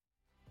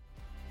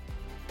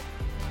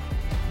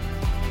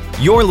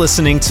You're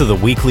listening to the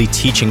weekly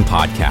teaching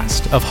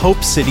podcast of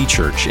Hope City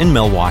Church in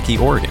Milwaukie,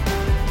 Oregon.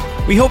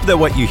 We hope that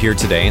what you hear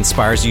today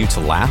inspires you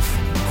to laugh,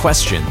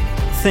 question,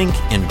 think,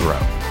 and grow.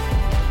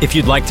 If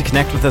you'd like to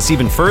connect with us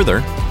even further,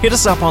 hit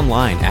us up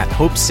online at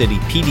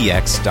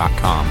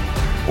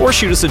hopecitypdx.com or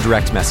shoot us a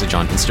direct message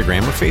on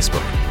Instagram or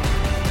Facebook.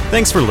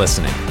 Thanks for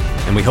listening,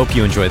 and we hope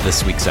you enjoyed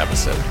this week's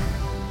episode.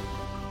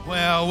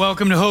 Well,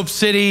 welcome to Hope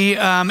City.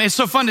 It's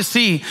so fun to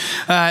see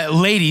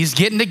ladies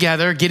getting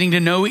together, getting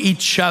to know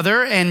each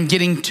other, and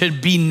getting to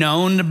be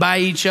known by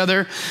each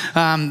other.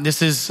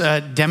 This is a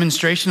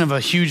demonstration of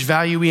a huge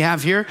value we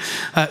have here.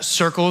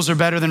 Circles are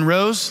better than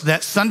rows.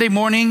 That Sunday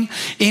morning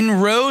in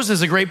rows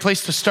is a great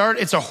place to start.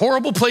 It's a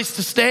horrible place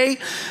to stay.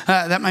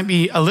 That might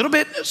be a little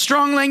bit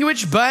strong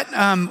language, but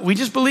we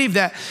just believe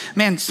that,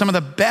 man, some of the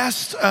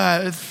best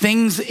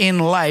things in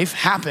life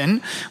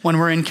happen when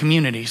we're in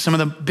community. Some of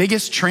the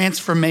biggest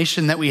transformation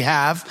that we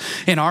have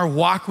in our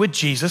walk with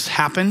Jesus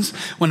happens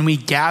when we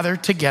gather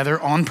together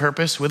on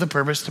purpose, with a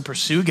purpose to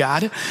pursue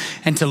God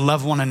and to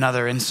love one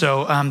another. And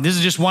so this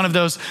is just one of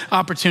those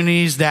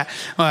opportunities that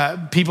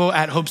people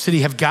at Hope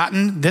City have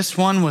gotten. This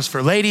one was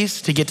for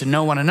ladies to get to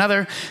know one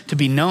another, to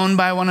be known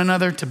by one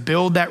another, to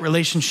build that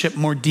relationship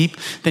more deep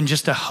than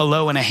just a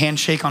hello and a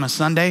handshake on a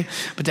Sunday,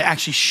 but to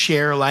actually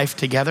share life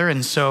together.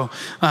 And so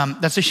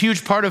that's a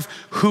huge part of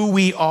who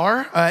we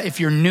are. If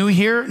you're new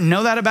here,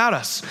 know that about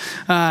us.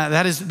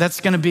 That's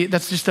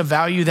just a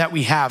value that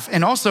we have.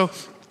 And also,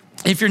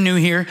 if you're new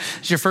here,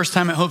 it's your first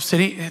time at Hope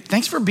City,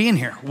 thanks for being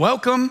here.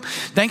 Welcome.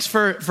 Thanks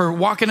for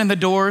walking in the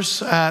doors.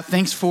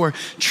 Thanks for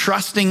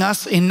trusting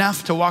us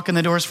enough to walk in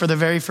the doors for the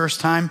very first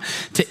time,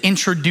 to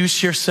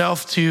introduce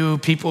yourself to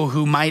people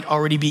who might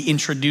already be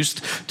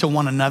introduced to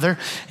one another.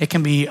 It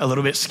can be a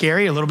little bit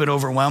scary, a little bit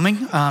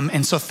overwhelming.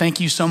 And so thank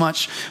you so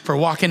much for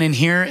walking in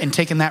here and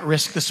taking that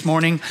risk this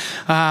morning.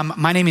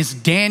 My name is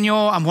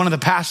Daniel. I'm one of the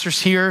pastors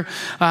here,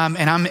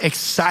 and I'm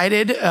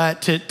excited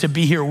to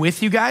be here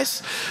with you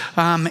guys.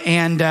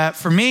 And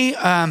for me,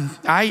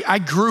 I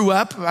grew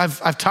up,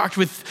 I've talked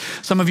with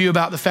some of you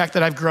about the fact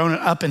that I've grown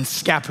up in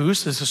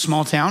Scappoose. It's a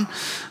small town,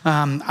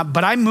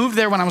 but I moved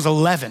there when I was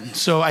 11.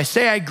 So I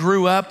say I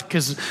grew up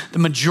because the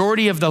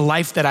majority of the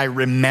life that I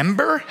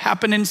remember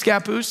happened in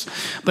Scappoose.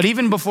 But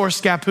even before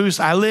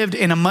Scappoose, I lived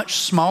in a much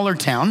smaller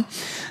town.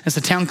 It's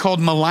a town called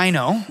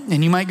Malino.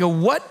 And you might go,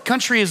 what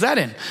country is that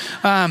in?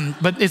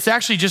 But it's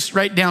actually just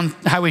right down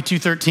Highway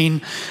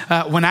 213.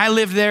 When I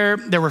lived there,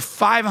 there were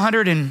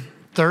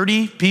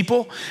 530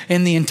 people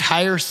in the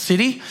entire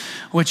city,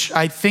 which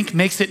I think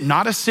makes it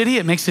not a city.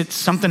 It makes it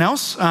something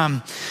else.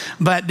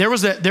 But there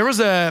was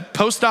a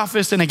post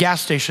office and a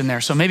gas station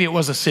there. So maybe it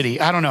was a city.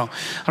 I don't know.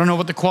 I don't know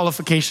what the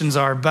qualifications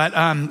are, but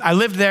I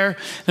lived there.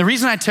 The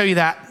reason I tell you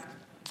that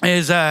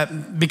is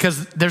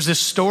because there's this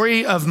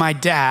story of my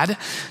dad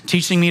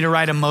teaching me to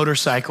ride a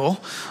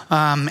motorcycle.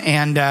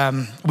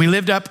 And we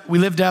lived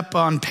up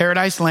on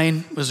Paradise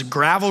Lane. It was a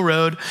gravel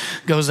road,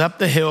 goes up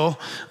the hill.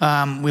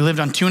 We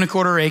lived on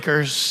 2.25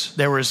 acres.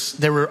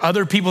 There were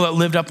other people that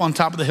lived up on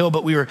top of the hill,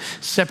 but we were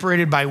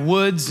separated by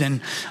woods.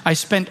 And I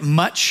spent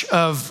much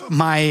of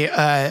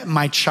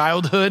my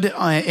childhood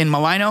in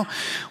Malino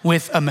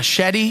with a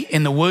machete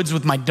in the woods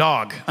with my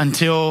dog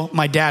until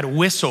my dad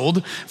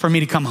whistled for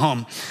me to come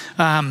home.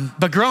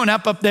 But growing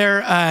up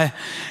there,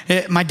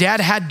 my dad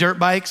had dirt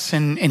bikes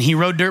and he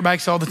rode dirt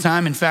bikes all the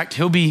time. In fact,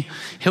 he'll be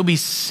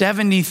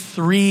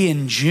 73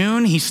 in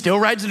June. He still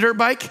rides a dirt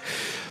bike.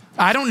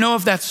 I don't know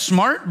if that's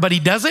smart, but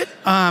he does it.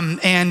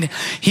 And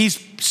he's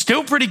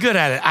still pretty good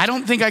at it. I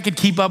don't think I could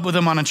keep up with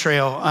him on a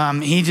trail.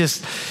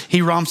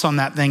 He romps on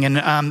that thing. And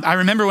I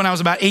remember when I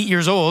was about 8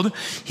 years old,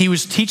 he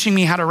was teaching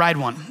me how to ride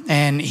one.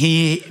 And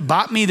he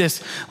bought me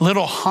this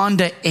little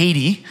Honda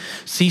 80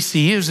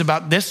 cc. It was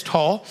about this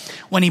tall.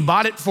 When he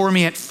bought it for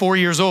me at 4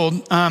 years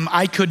old,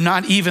 I could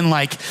not even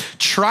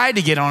try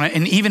to get on it.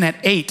 And even at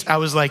 8, I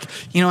was like,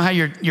 you know how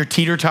you're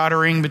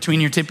teeter-tottering between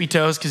your tippy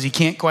toes because you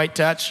can't quite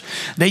touch?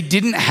 They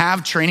didn't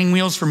have training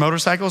wheels for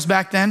motorcycles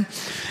back then.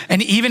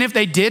 And even if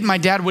they did, my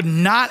dad would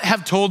not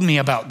have told me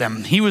about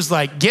them. He was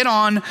like, get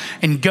on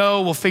and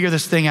go, we'll figure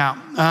this thing out.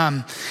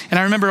 And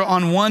I remember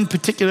on one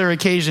particular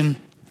occasion,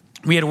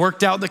 we had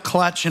worked out the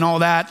clutch and all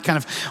that kind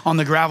of on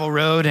the gravel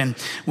road, and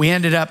we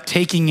ended up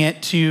taking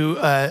it to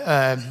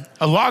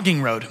a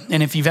logging road.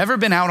 And if you've ever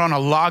been out on a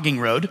logging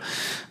road,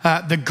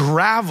 the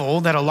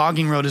gravel that a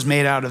logging road is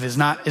made out of is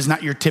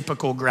not your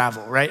typical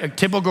gravel, right? A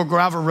typical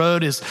gravel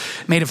road is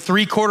made of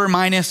 3/4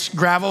 minus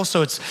gravel,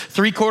 so it's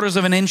 3/4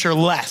 of an inch or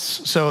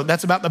less. So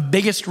that's about the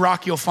biggest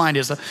rock you'll find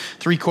is a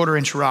 3/4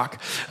 inch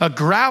rock. A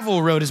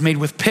gravel road is made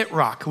with pit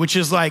rock, which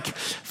is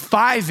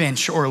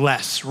 5-inch or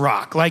less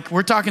rock.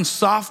 We're talking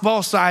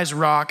softball size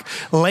rock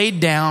laid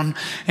down,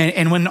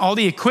 and when all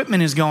the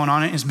equipment is going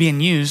on it, is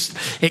being used,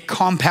 it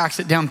compacts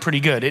it down pretty pretty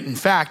good. In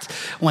fact,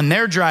 when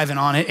they're driving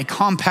on it, it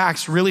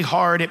compacts really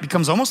hard. It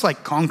becomes almost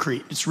like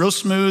concrete. It's real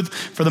smooth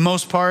for the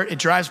most part. It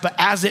drives, but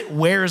as it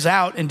wears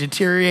out and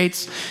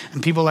deteriorates,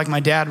 and people like my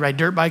dad ride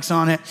dirt bikes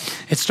on it,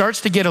 it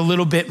starts to get a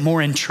little bit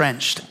more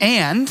entrenched.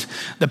 And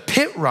the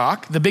pit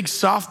rock, the big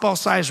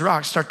softball-sized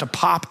rocks, start to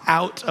pop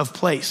out of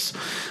place.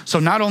 So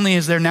not only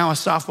is there now a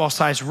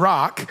softball-sized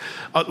rock,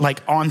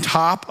 like on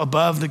top,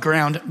 above the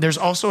ground, there's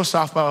also a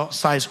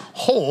softball-sized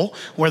hole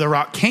where the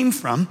rock came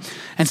from.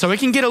 And so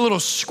it can get a little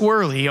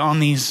squirrely on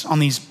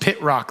these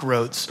pit rock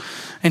roads.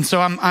 And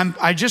so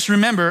I just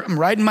remember I'm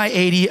riding my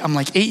 80. I'm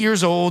like 8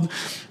 years old.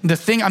 The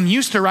thing I'm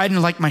used to riding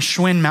like my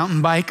Schwinn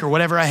mountain bike or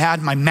whatever I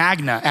had, my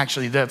Magna,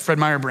 actually, the Fred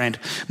Meyer brand,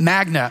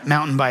 Magna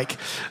mountain bike,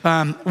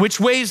 which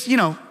weighs,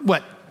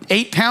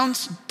 8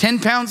 pounds, 10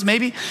 pounds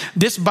maybe.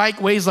 This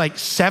bike weighs like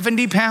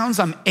 70 pounds.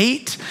 I'm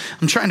 8.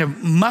 I'm trying to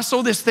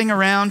muscle this thing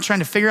around, trying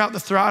to figure out the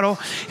throttle.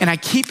 And I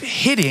keep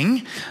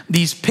hitting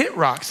these pit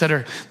rocks that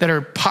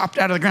are popped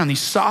out of the ground,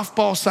 these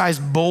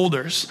softball-sized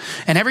boulders.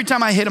 And every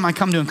time I hit them, I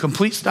come to a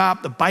complete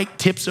stop. The bike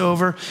tips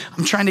over.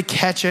 I'm trying to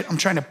catch it. I'm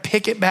trying to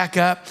pick it back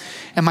up.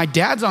 And my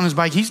dad's on his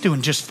bike. He's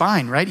doing just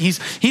fine, right? He's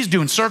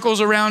doing circles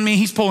around me.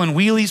 He's pulling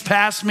wheelies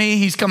past me.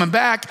 He's coming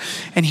back.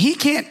 And he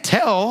can't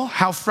tell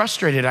how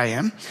frustrated I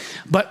am.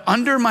 But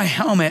under my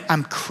helmet,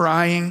 I'm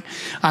crying.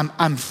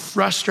 I'm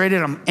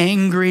frustrated. I'm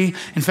angry.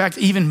 In fact,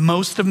 even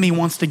most of me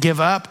wants to give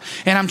up.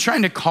 And I'm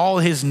trying to call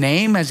his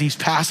name as he's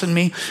passing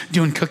me,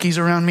 doing cookies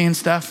around me and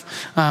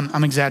stuff.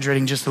 I'm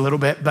exaggerating just a little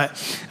bit, but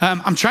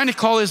I'm trying to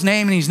call his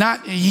name, and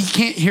he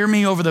can't hear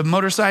me over the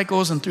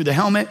motorcycles and through the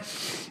helmet.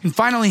 And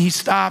finally he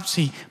stops,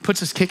 he puts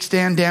his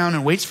kickstand down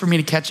and waits for me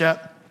to catch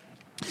up.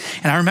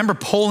 And I remember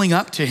pulling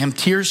up to him,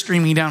 tears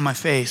streaming down my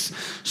face,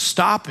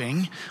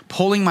 stopping,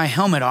 pulling my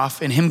helmet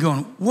off, and him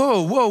going,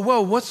 whoa,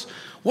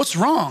 what's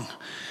wrong?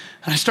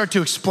 And I start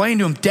to explain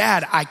to him,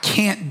 Dad, I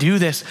can't do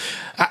this.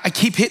 I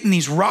keep hitting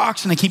these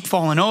rocks and I keep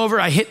falling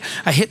over. I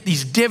hit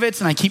these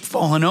divots and I keep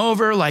falling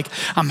over. Like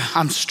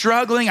I'm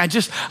struggling. I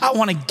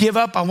want to give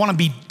up. I want to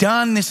be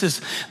done. This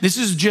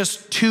is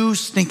just too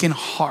stinking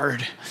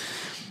hard.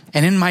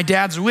 And in my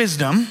dad's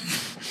wisdom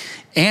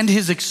and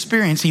his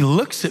experience, he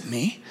looks at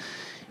me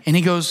and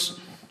he goes,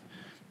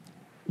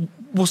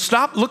 well,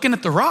 stop looking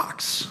at the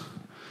rocks.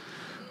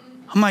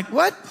 I'm like,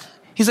 what?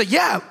 He's like,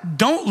 yeah,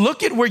 don't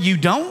look at where you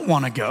don't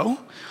want to go.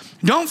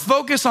 Don't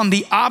focus on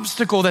the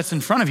obstacle that's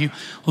in front of you.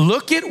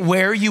 Look at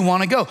where you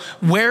want to go.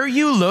 Where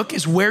you look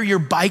is where your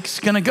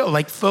bike's going to go.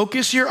 Like,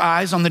 focus your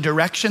eyes on the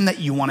direction that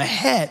you want to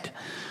head.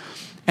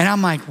 And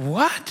I'm like,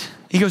 what?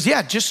 He goes,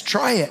 yeah, just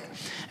try it.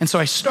 And so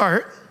I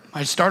start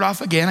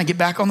off again. I get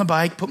back on the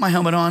bike, put my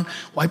helmet on,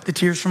 wipe the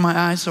tears from my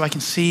eyes so I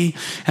can see.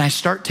 And I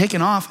start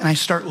taking off and I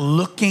start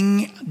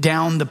looking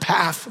down the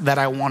path that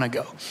I want to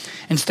go.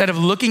 Instead of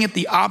looking at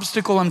the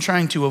obstacle I'm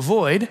trying to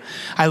avoid,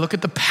 I look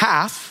at the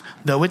path,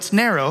 though it's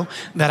narrow,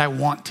 that I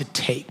want to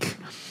take.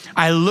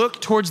 I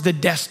look towards the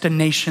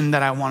destination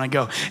that I want to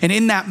go. And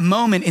in that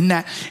moment, in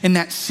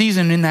that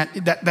season, in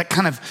that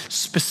kind of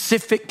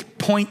specific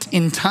point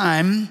in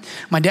time,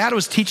 my dad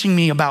was teaching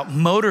me about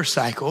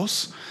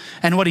motorcycles.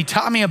 And what he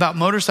taught me about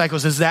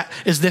motorcycles is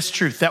this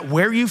truth, that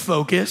where you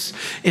focus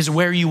is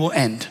where you will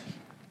end.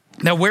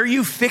 That where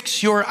you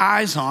fix your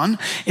eyes on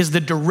is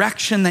the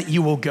direction that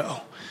you will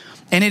go.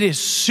 And it is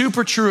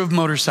super true of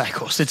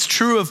motorcycles. It's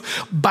true of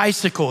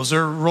bicycles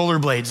or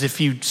rollerblades, if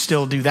you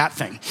still do that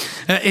thing.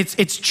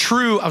 It's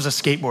true, I was a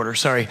skateboarder,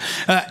 sorry.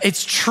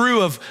 It's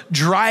true of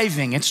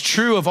driving. It's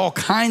true of all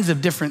kinds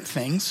of different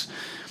things.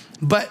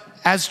 But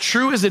as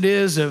true as it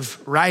is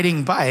of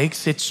riding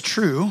bikes, it's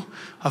true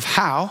of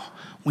how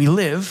we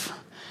live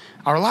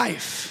our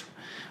life.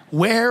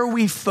 Where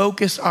we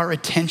focus our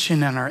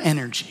attention and our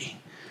energy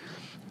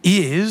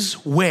is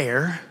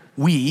where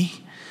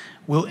we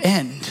will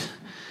end.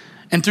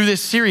 And through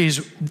this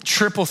series,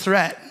 Triple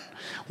Threat,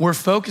 we're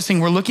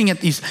looking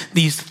at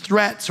these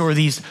threats or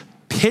these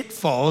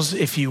pitfalls,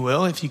 if you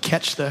will, if you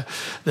catch the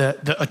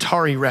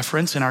Atari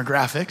reference in our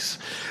graphics,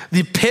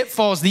 the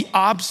pitfalls, the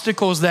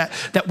obstacles that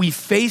we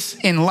face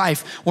in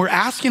life. We're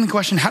asking the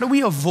question, how do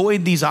we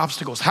avoid these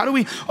obstacles? How do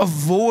we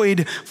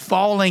avoid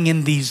falling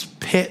in these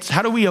pits?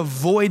 How do we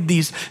avoid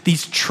these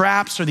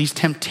traps or these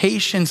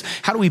temptations?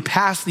 How do we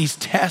pass these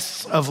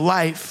tests of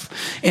life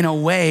in a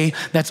way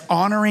that's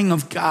honoring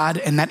of God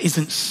and that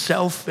isn't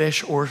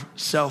selfish or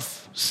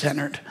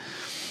self-centered?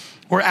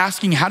 We're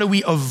asking, how do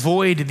we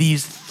avoid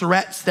these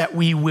threats that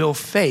we will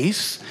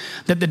face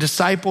that the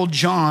disciple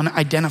John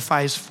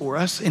identifies for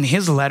us in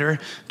his letter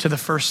to the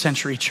first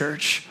century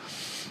church?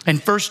 In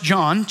 1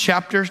 John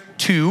chapter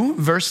 2,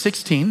 verse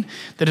 16,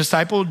 the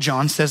disciple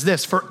John says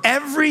this, for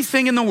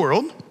everything in the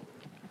world,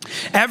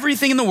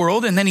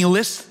 and then he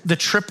lists the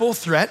triple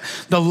threat,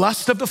 the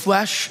lust of the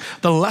flesh,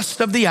 the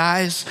lust of the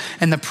eyes,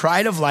 and the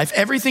pride of life.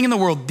 Everything in the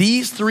world,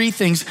 these three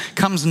things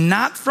comes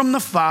not from the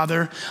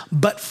Father,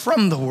 but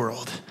from the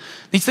world.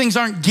 These things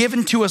aren't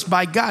given to us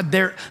by God.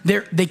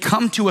 They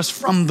come to us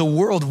from the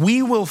world.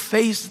 We will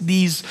face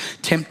these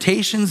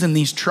temptations and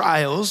these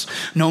trials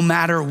no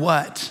matter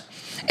what.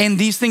 And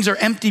these things are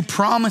empty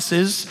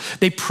promises.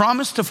 They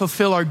promise to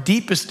fulfill our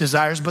deepest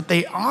desires, but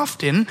they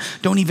often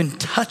don't even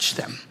touch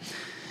them.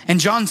 And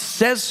John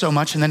says so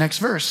much in the next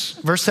verse.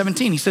 Verse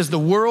 17, he says, the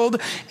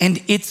world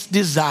and its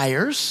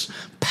desires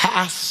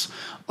pass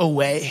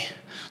away.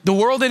 The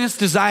world and its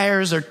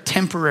desires are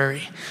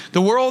temporary.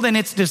 The world and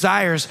its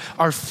desires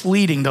are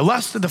fleeting. The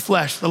lust of the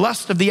flesh, the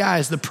lust of the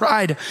eyes, the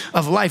pride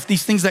of life,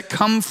 these things that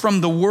come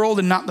from the world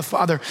and not the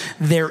Father,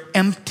 they're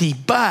empty.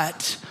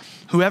 But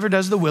whoever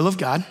does the will of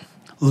God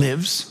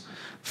lives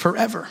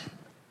forever.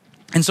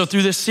 And so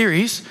through this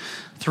series,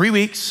 3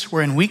 weeks,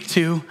 we're in week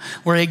 2,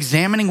 we're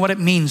examining what it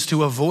means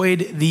to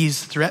avoid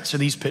these threats or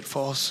these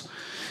pitfalls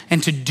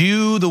and to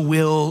do the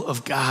will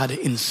of God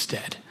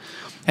instead.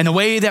 And the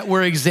way that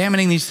we're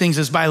examining these things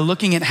is by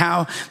looking at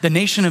how the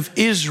nation of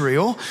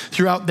Israel,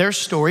 throughout their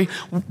story,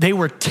 they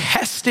were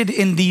tested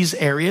in these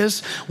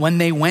areas when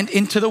they went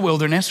into the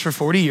wilderness for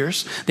 40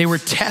 years. They were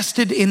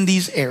tested in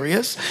these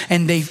areas,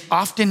 and they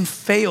often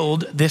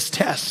failed this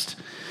test.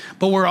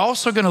 But we're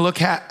also going to look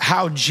at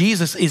how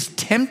Jesus is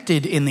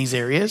tempted in these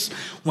areas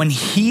when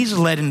he's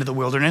led into the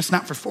wilderness,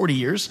 not for 40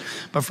 years,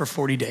 but for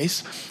 40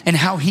 days, and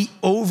how he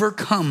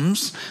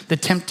overcomes the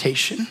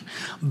temptation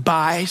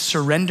by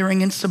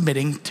surrendering and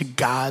submitting to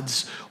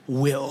God's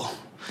will,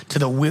 to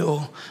the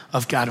will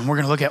of God. And we're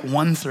going to look at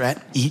one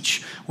threat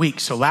each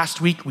week. So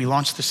last week we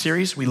launched the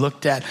series. We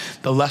looked at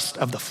the lust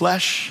of the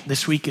flesh.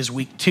 This week is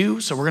week 2.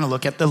 So we're going to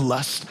look at the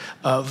lust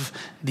of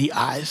the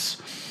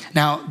eyes.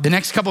 Now, the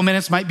next couple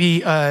minutes might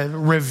be a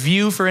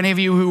review for any of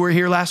you who were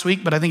here last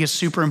week, but I think it's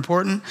super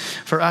important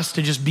for us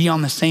to just be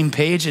on the same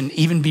page and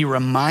even be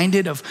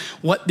reminded of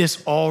what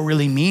this all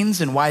really means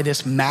and why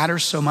this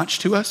matters so much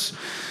to us.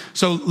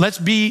 So let's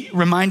be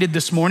reminded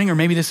this morning, or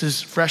maybe this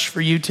is fresh for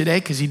you today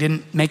because you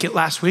didn't make it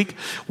last week,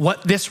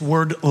 what this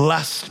word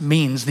lust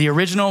means. The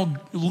original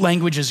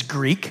language is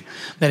Greek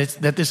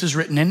that this is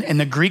written in, and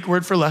the Greek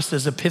word for lust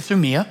is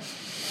epithumia,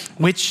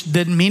 which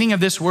the meaning of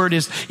this word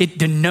is it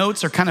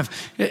denotes or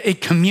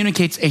it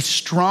communicates a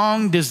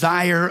strong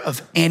desire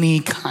of any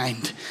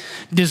kind.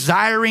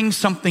 Desiring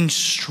something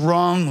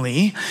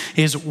strongly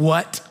is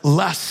what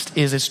lust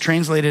is. It's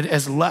translated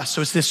as lust.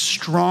 So it's this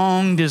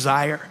strong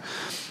desire.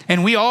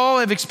 And we all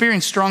have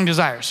experienced strong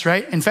desires,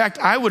 right? In fact,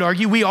 I would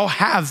argue we all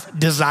have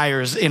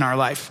desires in our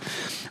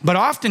life. But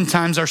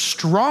oftentimes our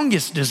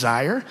strongest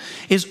desire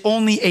is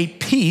only a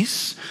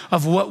piece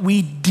of what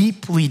we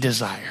deeply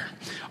desire.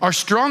 Our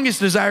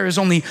strongest desire is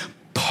only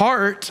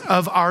part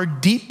of our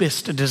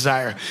deepest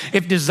desire.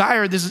 If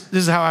desire, this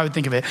is how I would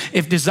think of it.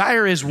 If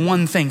desire is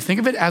one thing, think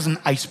of it as an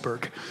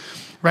iceberg,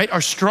 right?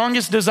 Our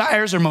strongest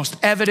desires are most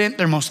evident.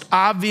 They're most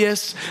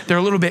obvious. They're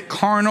a little bit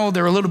carnal.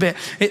 They're a little bit,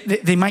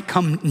 they might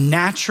come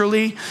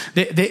naturally.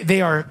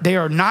 They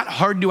are not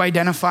hard to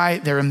identify.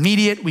 They're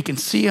immediate. We can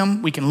see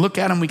them. We can look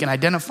at them. We can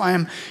identify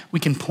them. We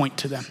can point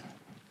to them.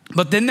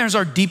 But then there's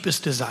our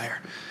deepest desire.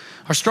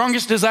 Our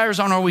strongest desires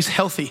aren't always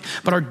healthy,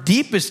 but our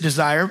deepest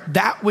desire,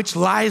 that which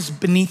lies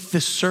beneath the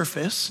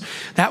surface,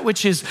 that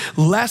which is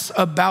less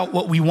about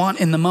what we want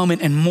in the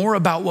moment and more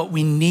about what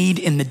we need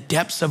in the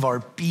depths of our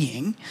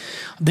being,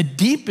 the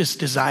deepest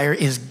desire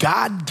is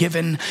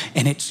God-given,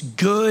 and it's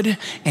good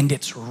and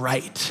it's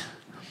right.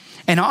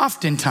 And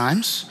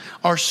oftentimes,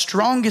 our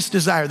strongest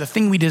desire, the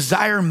thing we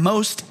desire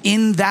most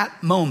in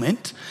that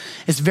moment,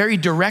 is very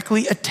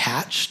directly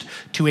attached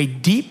to a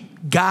deep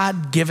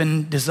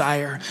God-given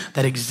desire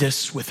that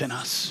exists within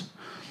us.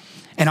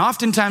 And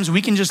oftentimes we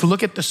can just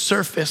look at the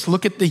surface,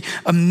 look at the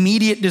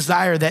immediate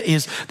desire that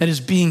is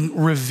being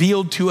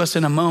revealed to us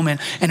in a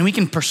moment, and we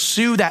can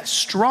pursue that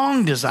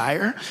strong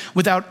desire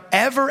without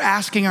ever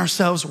asking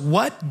ourselves,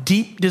 what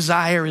deep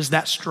desire is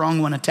that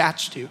strong one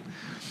attached to?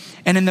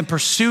 And in the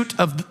pursuit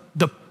of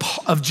the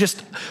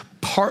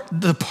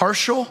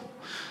partial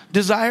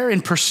desire,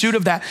 in pursuit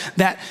of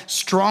that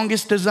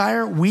strongest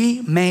desire,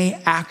 we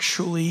may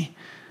actually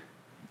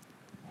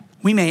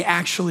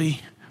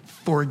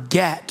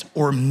forget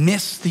or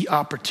miss the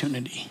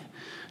opportunity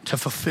to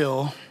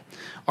fulfill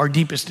our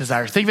deepest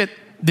desire. Think of it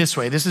this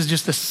way. This is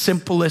just the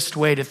simplest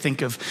way to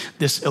think of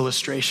this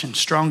illustration,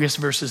 strongest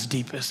versus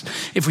deepest.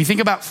 If we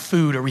think about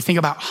food or we think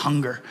about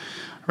hunger,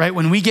 right?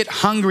 When we get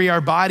hungry,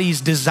 our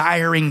body's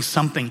desiring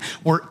something.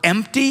 We're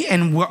empty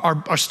and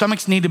our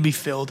stomachs need to be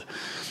filled.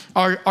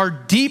 Our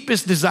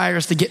deepest desire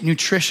is to get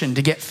nutrition,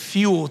 to get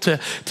fuel, to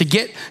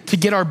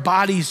get our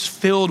bodies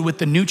filled with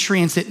the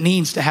nutrients it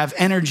needs to have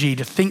energy,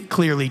 to think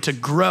clearly, to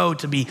grow,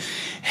 to be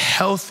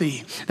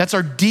healthy. That's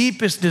our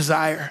deepest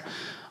desire.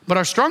 But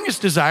our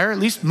strongest desire, at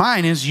least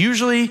mine, is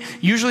usually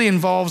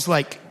involves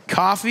like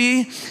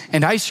coffee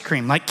and ice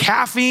cream, like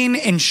caffeine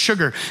and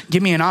sugar.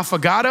 Give me an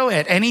affogato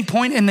at any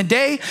point in the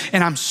day,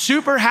 and I'm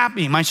super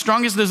happy. My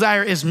strongest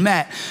desire is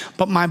met,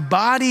 but my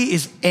body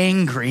is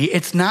angry.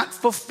 It's not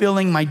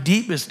fulfilling my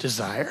deepest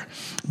desire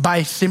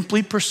by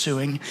simply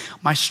pursuing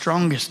my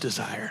strongest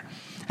desire.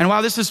 And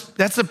while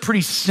that's a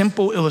pretty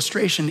simple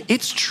illustration,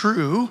 it's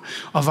true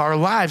of our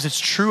lives. It's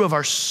true of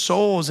our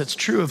souls. It's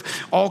true of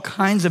all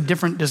kinds of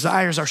different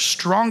desires. Our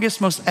strongest,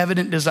 most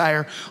evident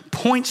desire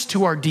points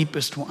to our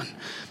deepest one.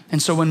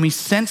 And so when we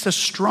sense a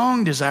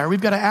strong desire,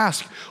 we've got to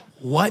ask,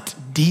 what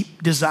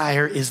deep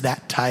desire is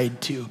that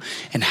tied to?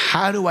 And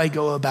how do I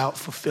go about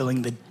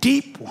fulfilling the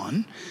deep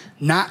one,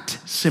 not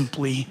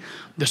simply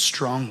the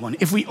strong one?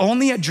 If we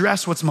only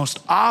address what's most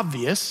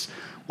obvious,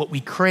 what we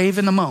crave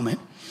in the moment,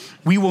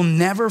 we will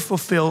never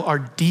fulfill our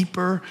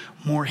deeper,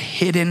 more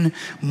hidden,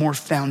 more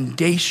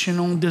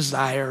foundational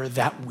desire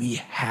that we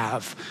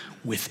have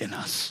within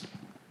us.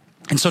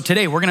 And so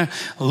today we're gonna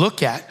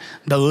look at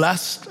the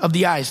lust of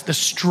the eyes, the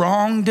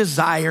strong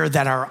desire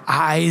that our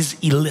eyes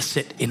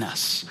elicit in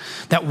us.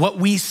 That what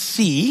we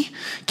see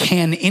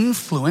can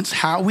influence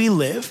how we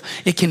live.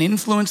 It can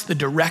influence the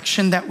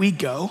direction that we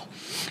go.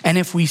 And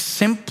if we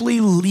simply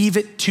leave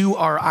it to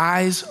our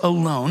eyes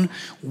alone,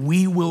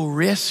 we will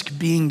risk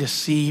being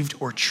deceived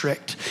or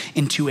tricked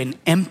into an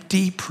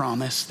empty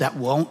promise that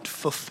won't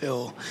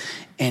fulfill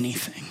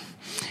anything.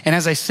 And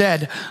as I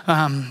said,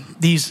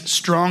 these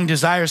strong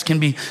desires can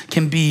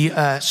be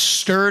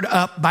stirred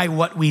up by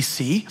what we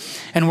see.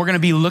 And we're going to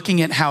be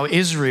looking at how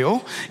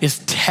Israel is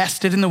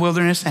tested in the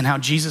wilderness and how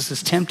Jesus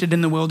is tempted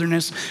in the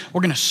wilderness.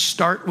 We're going to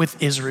start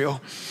with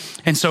Israel.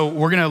 And so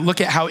we're going to look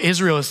at how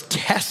Israel is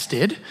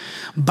tested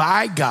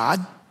by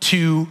God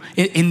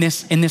in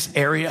this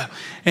area.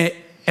 And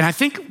I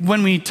think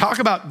when we talk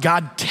about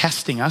God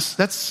testing us,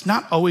 that's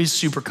not always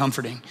super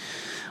comforting.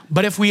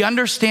 But if we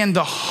understand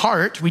the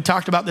heart, we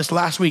talked about this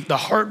last week, the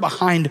heart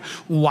behind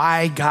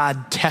why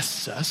God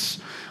tests us,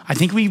 I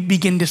think we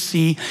begin to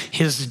see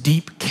his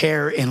deep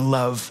care and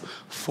love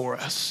for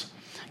us.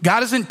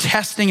 God isn't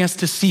testing us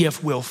to see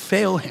if we'll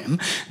fail him.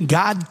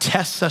 God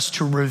tests us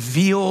to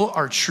reveal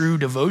our true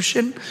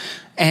devotion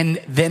and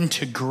then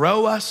to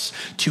grow us,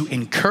 to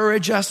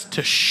encourage us,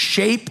 to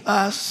shape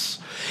us,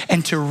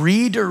 and to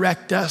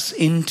redirect us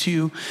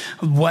into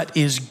what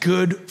is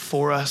good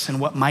for us and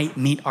what might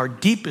meet our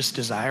deepest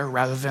desire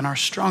rather than our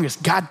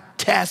strongest. God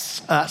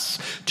tests us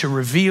to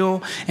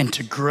reveal and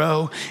to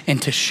grow and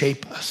to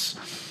shape us.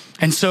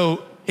 And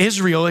so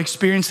Israel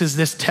experiences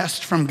this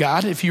test from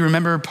God. If you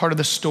remember part of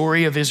the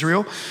story of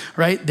Israel,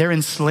 right? They're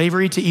in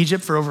slavery to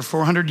Egypt for over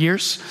 400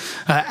 years.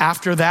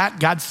 After that,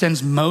 God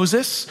sends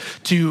Moses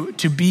to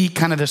be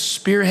kind of the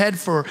spearhead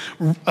for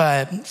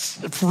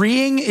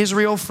freeing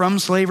Israel from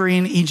slavery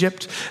in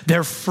Egypt.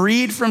 They're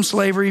freed from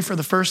slavery for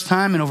the first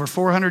time in over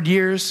 400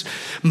 years.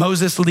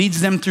 Moses leads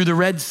them through the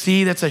Red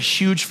Sea. That's a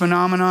huge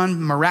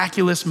phenomenon,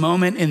 miraculous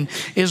moment in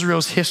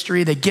Israel's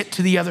history. They get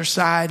to the other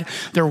side.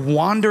 They're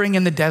wandering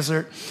in the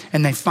desert,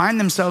 and they find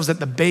themselves at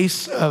the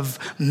base of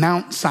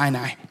Mount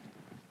Sinai.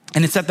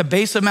 And it's at the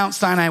base of Mount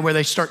Sinai where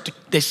they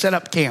set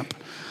up camp.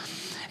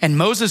 And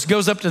Moses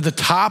goes up to the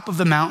top of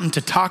the mountain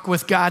to talk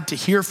with God, to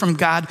hear from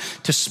God,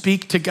 to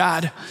speak to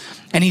God.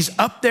 And he's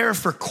up there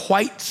for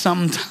quite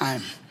some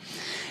time.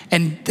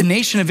 And the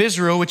nation of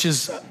Israel, which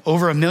is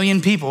over 1 million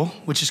people,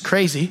 which is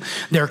crazy,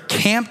 they're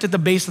camped at the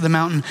base of the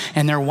mountain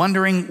and they're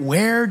wondering,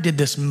 where did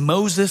this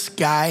Moses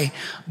guy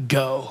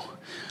go?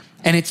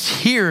 And it's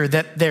here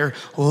that their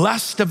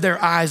lust of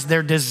their eyes,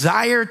 their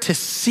desire to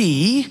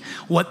see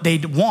what they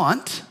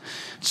want,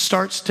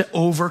 starts to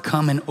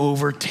overcome and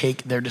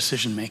overtake their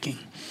decision making.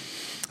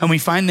 And we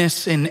find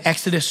this in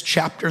Exodus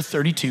chapter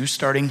 32,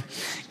 starting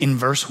in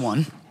verse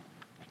 1.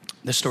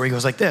 The story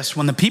goes like this.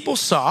 When the people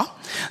saw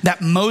that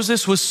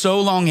Moses was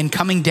so long in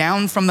coming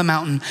down from the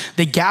mountain,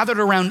 they gathered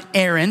around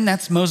Aaron,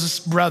 that's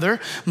Moses' brother.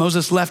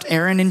 Moses left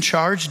Aaron in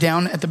charge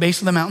down at the base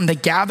of the mountain. They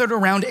gathered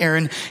around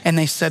Aaron and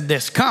they said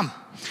this, "Come,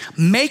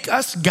 make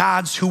us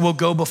gods who will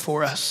go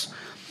before us.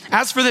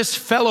 As for this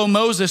fellow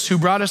Moses who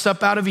brought us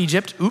up out of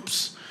Egypt,"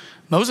 oops,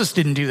 Moses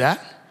didn't do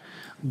that.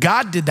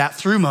 God did that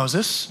through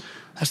Moses.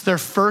 That's their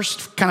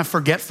first kind of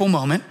forgetful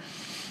moment.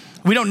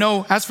 We don't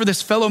know, as for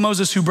this fellow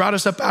Moses who brought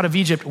us up out of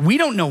Egypt, we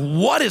don't know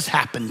what has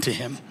happened to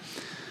him.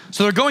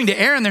 So they're going to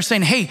Aaron, they're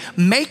saying, hey,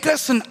 make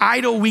us an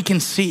idol we can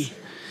see.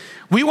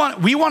 We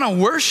want to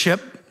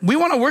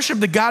worship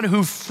the God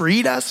who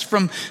freed us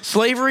from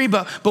slavery,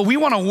 but we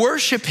want to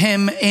worship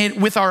him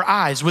with our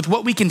eyes, with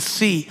what we can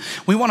see.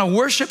 We want to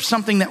worship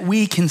something that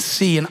we can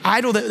see, an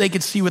idol that they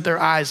could see with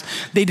their eyes.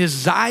 They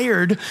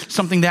desired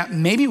something that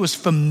maybe was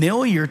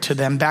familiar to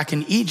them back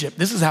in Egypt.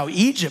 This is how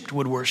Egypt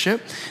would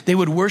worship. They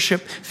would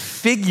worship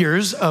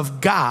figures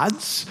of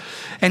gods.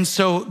 And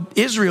so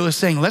Israel is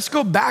saying, let's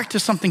go back to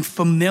something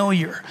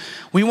familiar.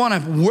 We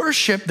want to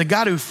worship the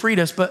God who freed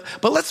us, but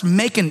let's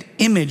make an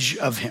image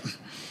of him.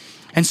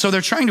 And so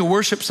they're trying to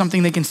worship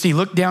something they can see.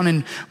 Look down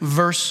in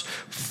verse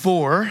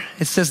 4.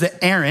 It says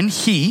that Aaron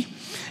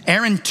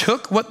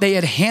took what they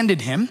had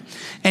handed him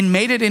and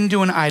made it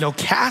into an idol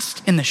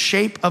cast in the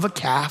shape of a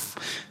calf,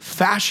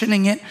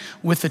 fashioning it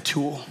with a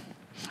tool.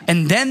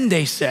 And then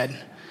they said,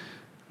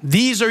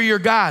 "These are your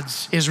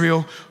gods,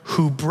 Israel,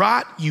 who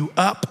brought you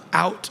up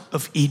out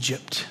of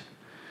Egypt."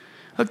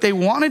 Look, they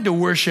wanted to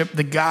worship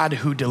the God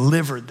who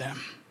delivered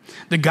them,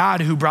 the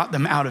God who brought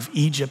them out of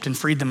Egypt and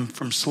freed them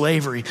from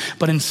slavery.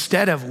 But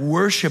instead of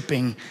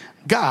worshiping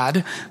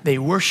God, they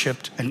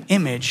worshiped an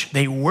image.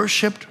 They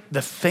worshiped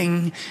the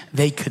thing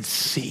they could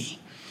see.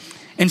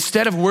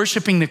 Instead of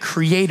worshiping the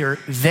Creator,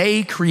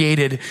 they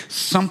created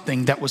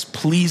something that was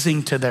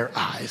pleasing to their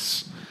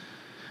eyes.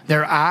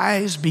 Their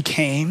eyes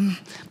became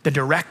the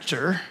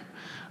director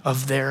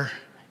of their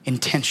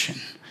intention,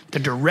 the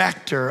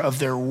director of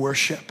their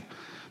worship,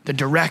 the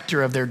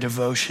director of their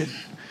devotion.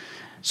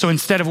 So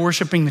instead of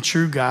worshiping the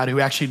true God who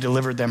actually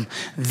delivered them,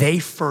 they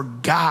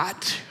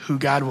forgot who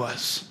God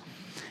was,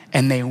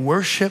 and they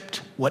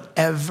worshiped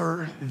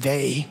whatever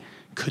they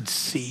could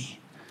see.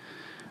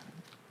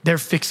 Their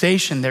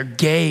fixation, their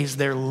gaze,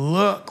 their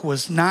look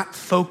was not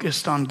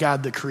focused on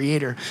God the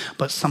Creator,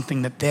 but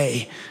something that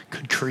they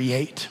could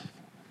create.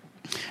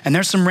 And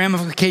there's some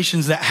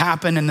ramifications that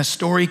happen, and the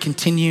story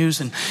continues,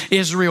 and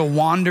Israel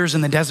wanders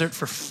in the desert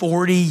for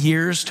 40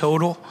 years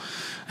total.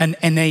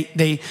 And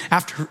they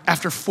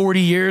after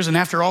 40 years and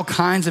after all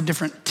kinds of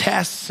different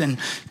tests and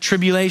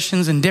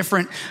tribulations and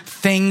different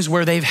things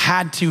where they've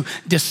had to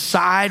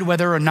decide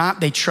whether or not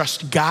they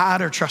trust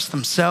God or trust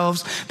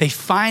themselves, they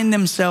find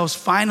themselves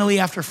finally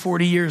after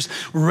 40 years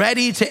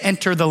ready to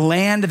enter the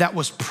land that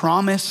was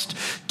promised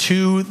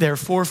to their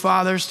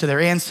forefathers, to their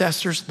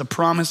ancestors, the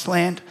promised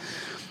land.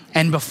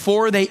 And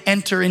before they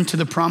enter into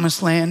the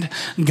promised land,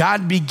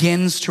 God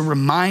begins to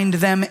remind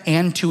them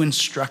and to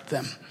instruct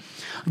them.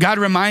 God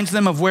reminds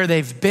them of where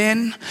they've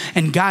been,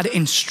 and God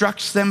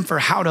instructs them for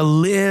how to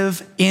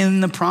live in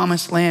the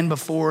promised land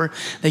before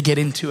they get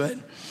into it.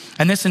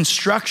 And this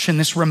instruction,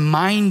 this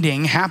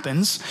reminding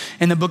happens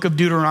in the book of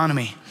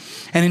Deuteronomy.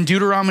 And in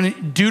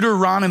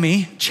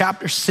Deuteronomy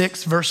chapter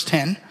 6, verse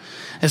 10,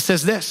 it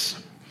says this.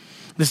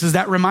 This is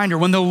that reminder.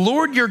 When the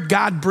Lord your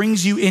God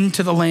brings you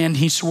into the land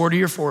he swore to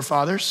your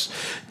forefathers,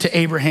 to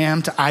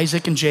Abraham, to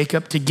Isaac, and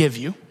Jacob to give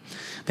you,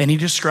 then he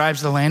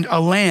describes the land, a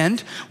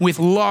land with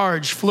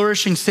large,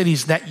 flourishing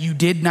cities that you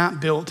did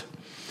not build,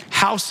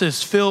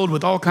 houses filled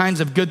with all kinds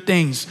of good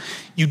things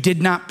you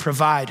did not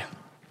provide,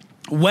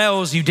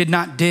 wells you did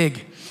not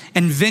dig,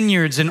 and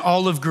vineyards and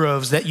olive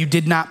groves that you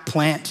did not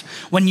plant.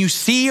 When you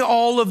see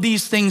all of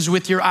these things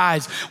with your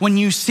eyes, when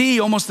you see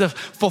almost the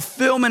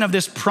fulfillment of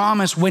this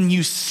promise, when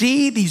you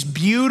see these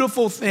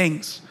beautiful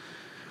things,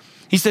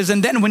 he says,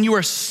 and then when you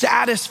are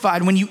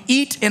satisfied, when you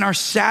eat and are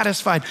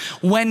satisfied,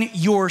 when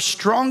your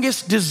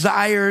strongest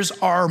desires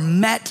are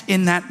met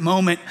in that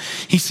moment,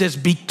 he says,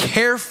 be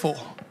careful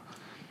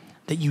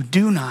that you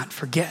do not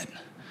forget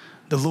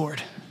the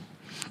Lord.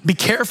 Be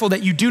careful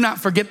that you do not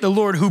forget the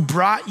Lord who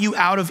brought you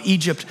out of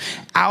Egypt,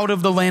 out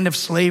of the land of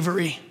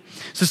slavery.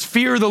 It says,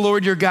 fear the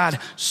Lord your God,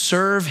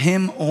 serve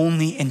him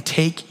only, and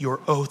take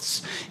your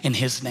oaths in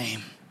his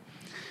name.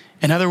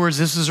 In other words,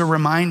 this is a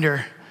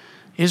reminder.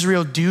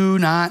 Israel, do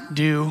not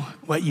do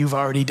what you've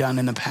already done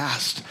in the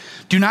past.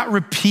 Do not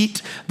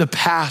repeat the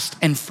past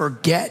and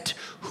forget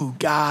who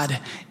God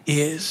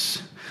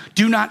is.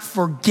 Do not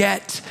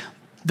forget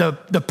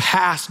the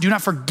past. Do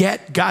not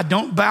forget God.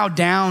 Don't bow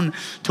down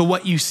to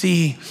what you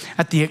see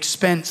at the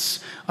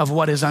expense of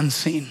what is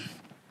unseen.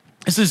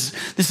 This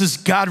is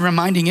God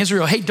reminding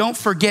Israel, hey, don't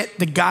forget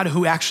the God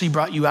who actually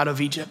brought you out of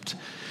Egypt.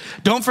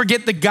 Don't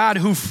forget the God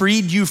who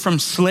freed you from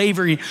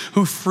slavery,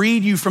 who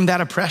freed you from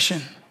that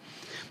oppression.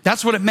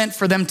 That's what it meant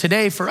for them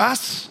today, for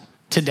us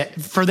today,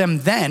 for them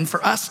then,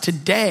 for us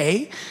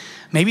today.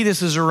 Maybe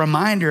this is a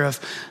reminder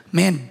of,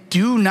 man,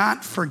 do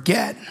not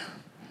forget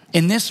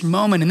in this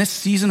moment, in this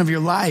season of your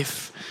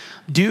life,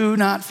 do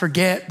not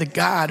forget the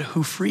God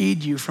who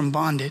freed you from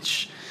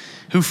bondage,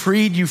 who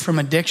freed you from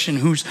addiction,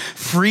 who's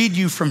freed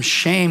you from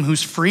shame,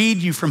 who's freed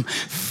you from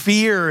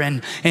fear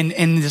and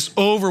this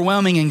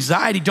overwhelming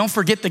anxiety. Don't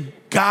forget the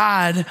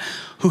God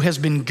who has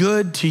been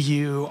good to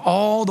you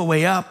all the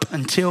way up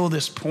until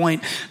this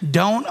point.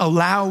 Don't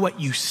allow what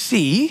you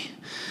see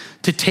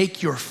to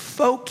take your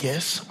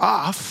focus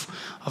off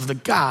of the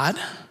God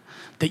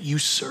that you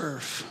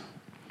serve.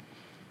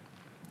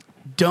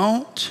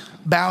 Don't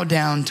bow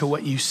down to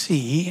what you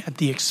see at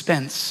the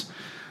expense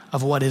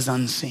of what is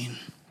unseen.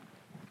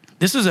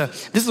 This is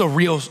a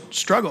real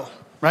struggle,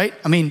 right?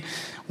 I mean,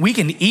 we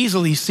can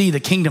easily see the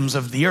kingdoms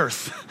of the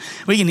earth.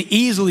 We can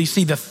easily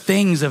see the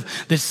things of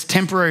this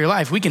temporary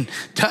life. We can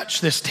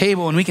touch this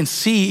table and we can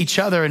see each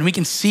other and we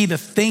can see the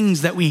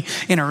things that we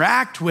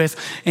interact with.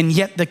 And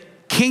yet the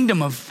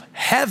kingdom of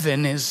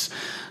heaven is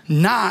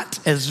not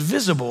as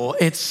visible.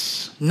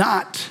 It's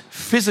not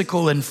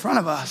physical in front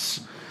of us.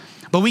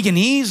 But we can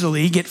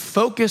easily get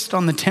focused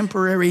on the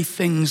temporary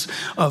things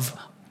of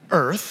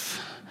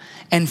earth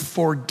and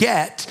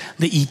forget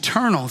the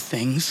eternal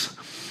things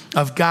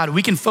of God.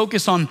 We can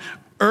focus on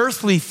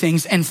earthly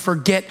things and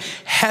forget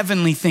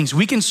heavenly things.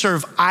 We can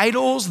serve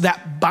idols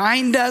that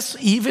bind us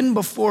even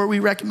before we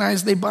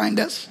recognize they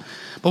bind us.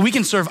 But we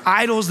can serve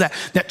idols that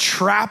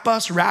trap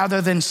us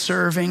rather than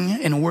serving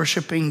and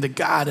worshiping the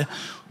God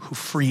who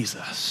frees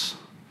us.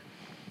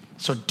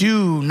 So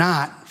do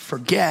not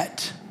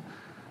forget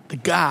the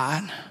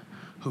God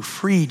who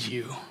freed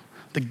you,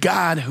 the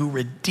God who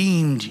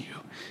redeemed you.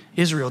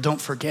 Israel, don't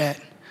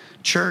forget.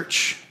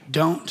 Church,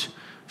 don't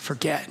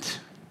forget.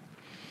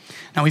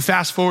 Now we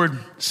fast forward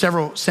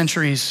several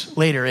centuries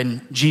later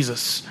and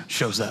Jesus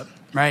shows up,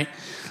 right?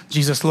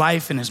 Jesus'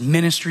 life and his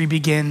ministry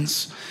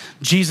begins.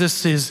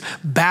 Jesus is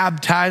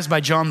baptized by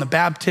John the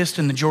Baptist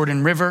in the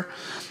Jordan River.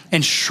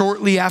 And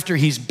shortly after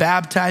he's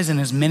baptized and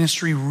his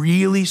ministry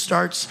really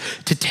starts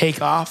to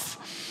take off,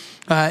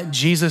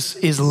 Jesus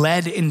is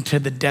led into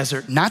the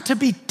desert, not to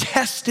be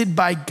tested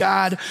by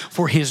God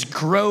for his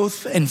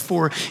growth and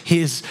for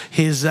his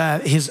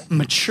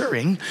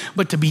maturing,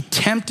 but to be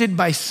tempted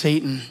by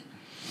Satan.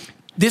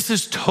 This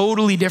is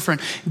totally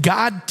different.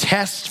 God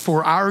tests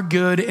for our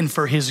good and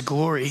for his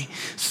glory.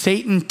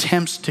 Satan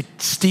tempts to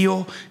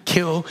steal,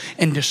 kill,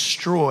 and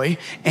destroy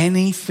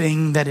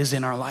anything that is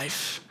in our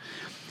life.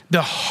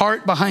 The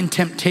heart behind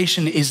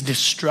temptation is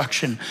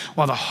destruction,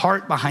 while the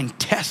heart behind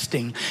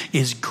testing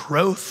is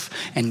growth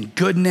and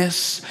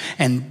goodness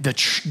and the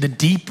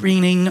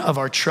deepening of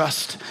our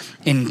trust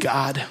in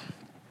God.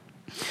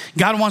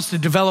 God wants to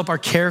develop our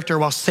character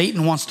while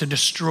Satan wants to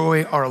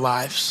destroy our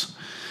lives.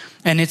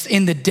 And it's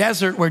in the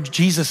desert where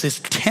Jesus is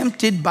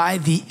tempted by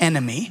the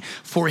enemy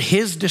for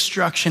his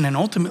destruction and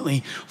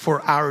ultimately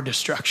for our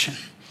destruction.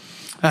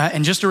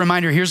 And just a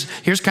reminder,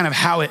 here's kind of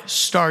how it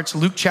starts.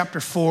 Luke chapter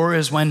 4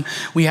 is when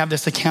we have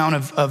this account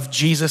of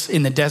Jesus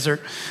in the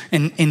desert.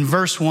 And in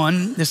verse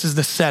 1, this is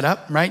the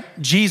setup, right?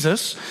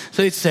 Jesus,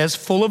 so it says,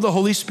 full of the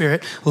Holy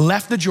Spirit,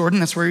 left the Jordan,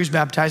 that's where he was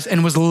baptized,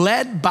 and was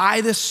led by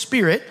the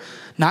Spirit,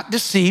 not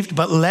deceived,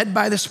 but led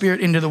by the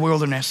Spirit into the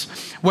wilderness,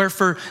 where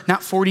for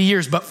not 40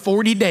 years, but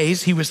 40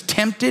 days, he was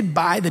tempted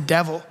by the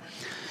devil.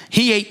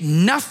 He ate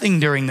nothing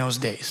during those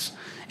days.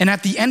 And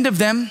at the end of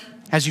them,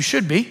 as you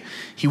should be,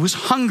 he was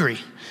hungry.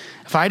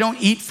 If I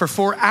don't eat for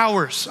 4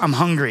 hours, I'm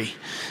hungry.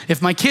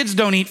 If my kids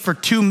don't eat for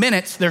 2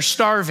 minutes, they're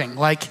starving.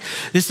 But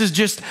this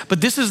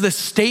is the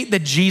state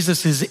that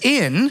Jesus is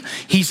in.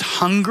 He's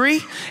hungry.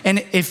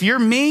 And if you're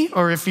me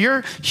or if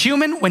you're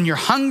human, when you're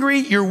hungry,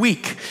 you're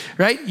weak,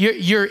 right?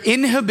 Your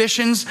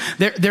inhibitions,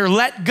 they're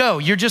let go.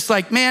 You're just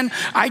like, man,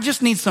 I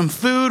just need some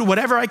food,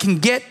 whatever I can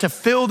get to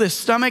fill this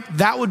stomach,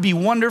 that would be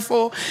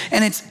wonderful.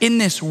 And it's in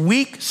this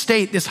weak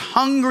state, this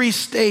hungry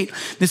state,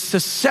 this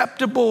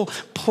susceptible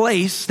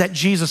place that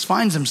Jesus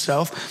finds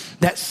himself,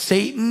 that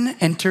Satan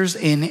enters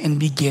in and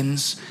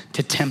begins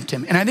to tempt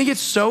him. And I think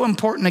it's so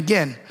important,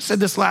 again, I said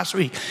this last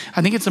week,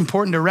 I think it's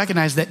important to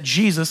recognize that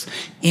Jesus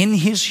in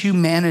his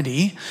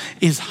humanity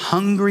is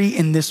hungry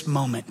in this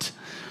moment.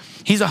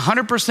 He's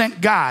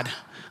 100% God.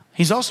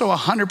 He's also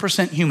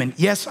 100% human.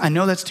 Yes, I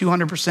know that's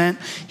 200%.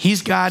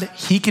 He's God,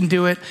 he can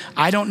do it.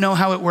 I don't know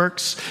how it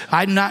works.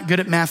 I'm not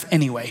good at math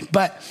anyway,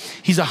 but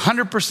he's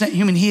 100%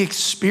 human. He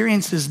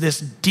experiences this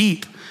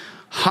deep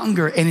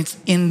hunger, and it's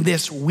in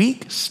this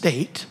weak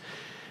state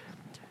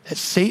that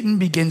Satan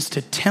begins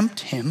to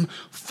tempt him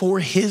for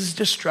his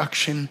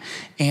destruction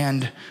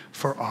and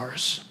for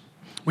ours.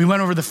 We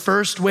went over the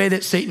first way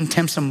that Satan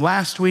tempts him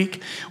last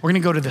week. We're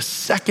gonna go to the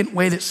second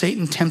way that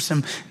Satan tempts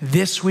him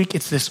this week.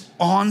 It's this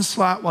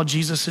onslaught while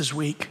Jesus is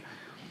weak.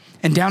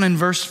 And down in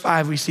verse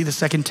 5, we see the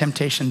second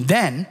temptation.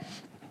 Then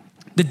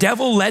the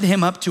devil led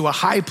him up to a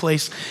high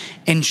place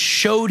and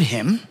showed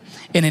him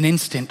in an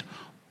instant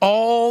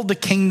all the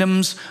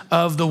kingdoms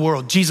of the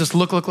world. Jesus,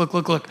 look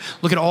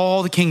at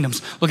all the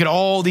kingdoms. Look at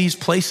all these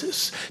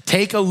places.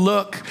 Take a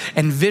look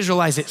and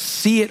visualize it.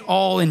 See it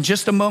all. In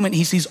just a moment,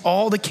 he sees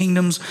all the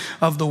kingdoms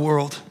of the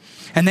world.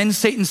 And then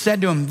Satan said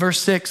to him, verse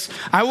 6,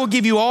 I will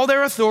give you all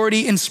their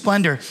authority and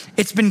splendor.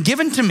 It's been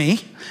given to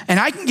me,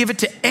 and I can give it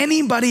to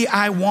anybody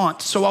I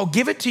want. So I'll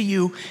give it to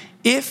you.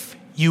 If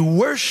you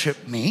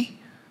worship me,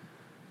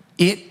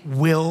 it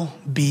will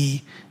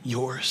be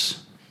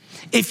yours.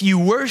 If you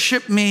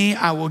worship me,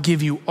 I will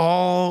give you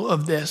all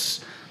of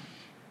this.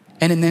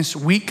 And in this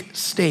weak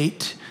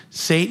state,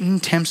 Satan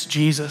tempts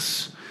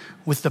Jesus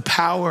with the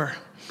power,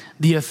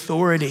 the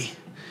authority,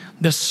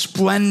 the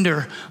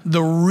splendor,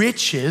 the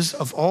riches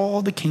of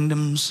all the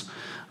kingdoms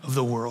of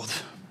the world.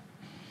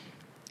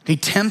 He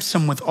tempts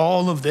him with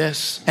all of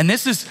this. And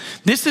this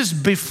is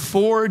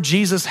before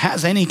Jesus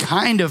has any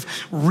kind of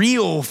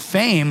real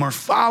fame or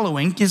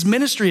following. His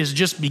ministry has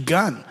just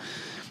begun.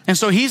 And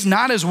so he's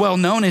not as well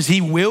known as he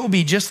will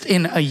be just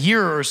in a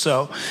year or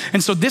so.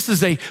 And so this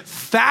is a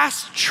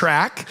fast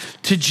track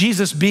to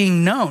Jesus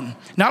being known.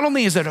 Not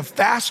only is it a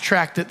fast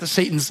track that the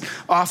Satan's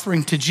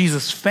offering to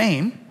Jesus'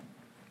 fame,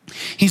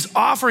 he's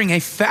offering a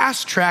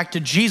fast track to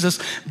Jesus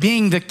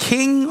being the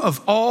king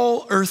of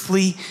all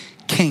earthly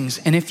kings.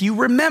 And if you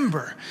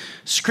remember,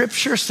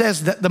 Scripture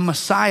says that the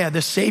Messiah,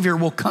 the Savior,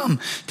 will come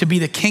to be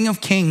the King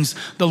of Kings,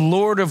 the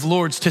Lord of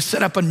Lords, to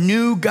set up a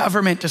new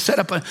government, to set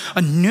up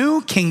a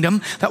new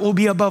kingdom that will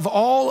be above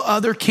all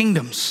other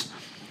kingdoms.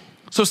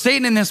 So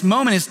Satan in this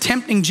moment is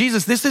tempting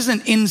Jesus. This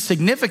isn't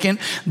insignificant.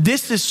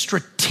 This is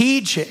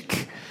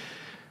strategic.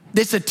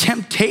 It's a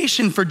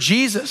temptation for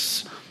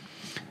Jesus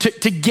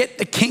to get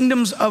the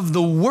kingdoms of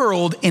the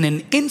world in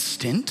an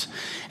instant,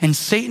 and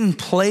Satan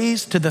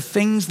plays to the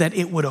things that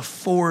it would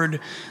afford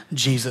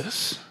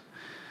Jesus.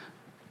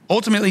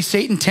 Ultimately,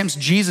 Satan tempts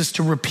Jesus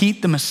to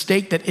repeat the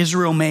mistake that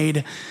Israel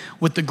made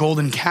with the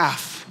golden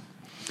calf,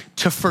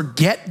 to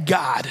forget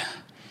God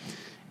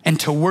and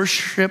to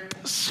worship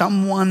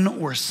someone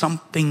or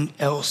something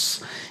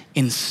else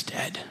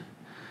instead.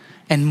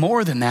 And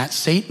more than that,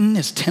 Satan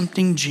is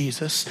tempting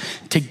Jesus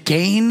to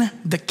gain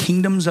the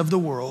kingdoms of the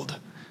world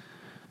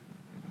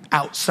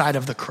outside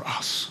of the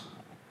cross.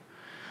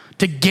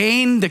 To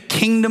gain the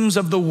kingdoms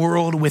of the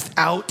world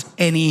without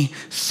any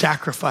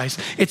sacrifice.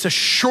 It's a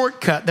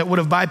shortcut that would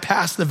have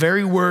bypassed the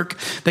very work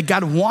that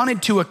God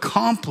wanted to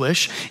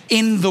accomplish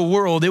in the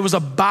world. It was a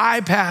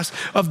bypass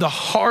of the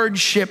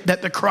hardship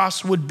that the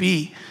cross would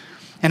be.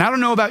 And I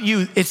don't know about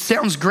you, it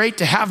sounds great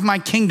to have my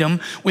kingdom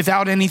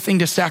without anything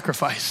to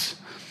sacrifice.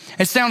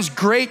 It sounds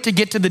great to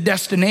get to the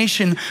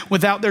destination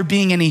without there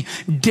being any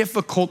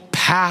difficult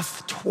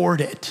path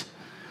toward it.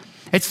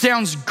 It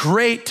sounds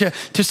great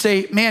to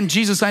say, man,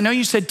 Jesus, I know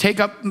you said take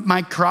up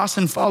my cross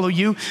and follow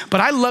you,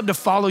 but I love to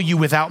follow you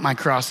without my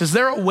cross. Is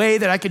there a way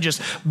that I could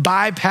just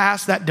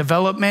bypass that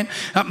development?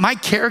 My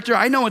character,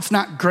 I know it's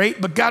not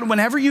great, but God,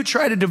 whenever you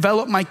try to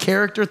develop my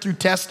character through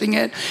testing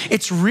it,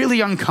 it's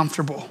really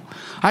uncomfortable.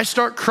 I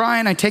start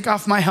crying, I take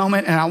off my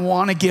helmet, and I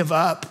want to give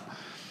up.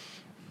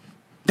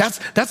 That's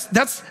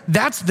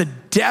the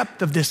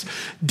depth of this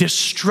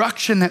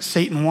destruction that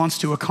Satan wants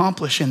to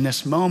accomplish in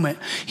this moment.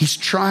 He's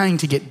trying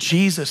to get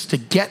Jesus to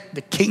get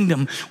the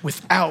kingdom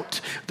without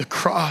the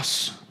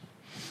cross.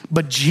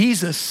 But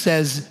Jesus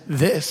says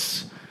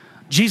this.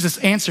 Jesus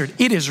answered,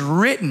 "It is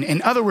written."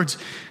 In other words,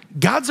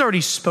 God's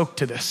already spoke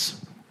to this.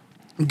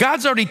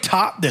 God's already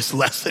taught this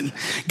lesson.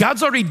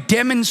 God's already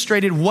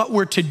demonstrated what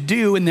we're to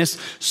do in this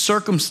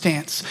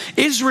circumstance.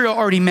 Israel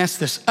already messed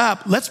this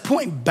up. Let's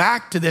point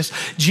back to this.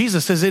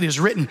 Jesus says, "It is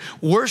written,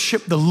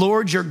 worship the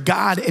Lord your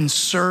God and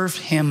serve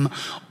him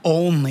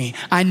only."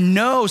 I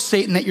know,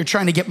 Satan, that you're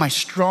trying to get my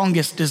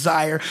strongest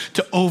desire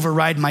to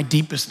override my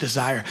deepest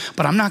desire,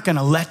 but I'm not going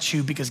to let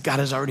you, because God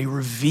has already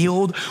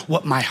revealed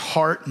what my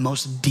heart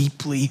most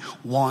deeply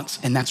wants,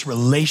 and that's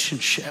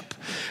relationship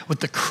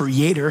with the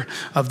creator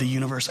of the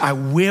universe. I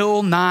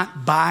will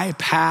not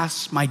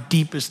bypass my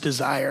deepest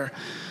desire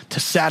to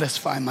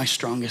satisfy my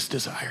strongest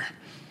desire.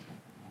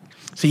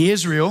 See,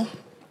 Israel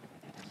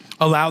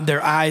allowed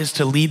their eyes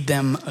to lead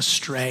them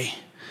astray,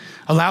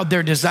 allowed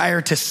their desire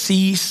to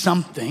see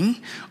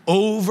something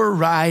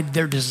override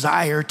their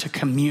desire to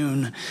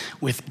commune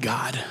with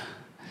God.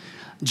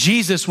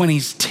 Jesus, when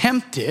he's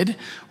tempted,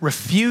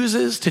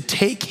 refuses to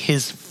take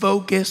his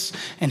focus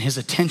and his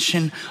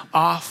attention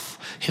off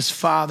his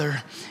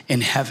Father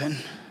in heaven.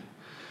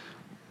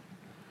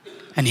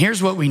 And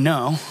here's what we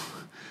know.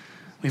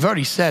 We've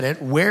already said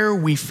it. Where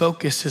we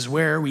focus is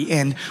where we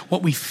end.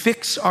 What we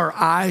fix our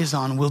eyes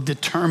on will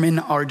determine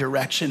our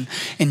direction.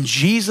 And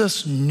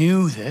Jesus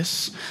knew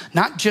this,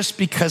 not just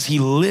because he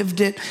lived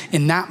it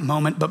in that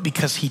moment, but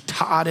because he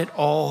taught it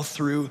all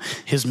through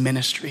his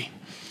ministry.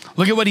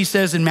 Look at what he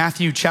says in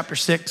Matthew chapter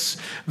 6,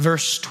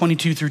 verse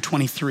 22 through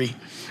 23.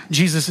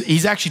 Jesus,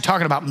 he's actually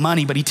talking about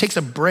money, but he takes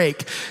a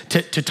break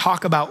to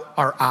talk about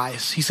our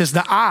eyes. He says,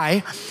 the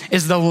eye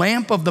is the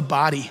lamp of the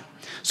body.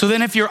 So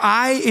then if your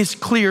eye is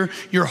clear,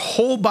 your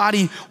whole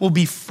body will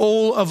be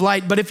full of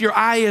light. But if your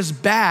eye is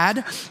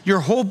bad,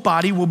 your whole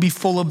body will be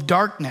full of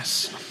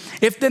darkness.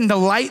 If then the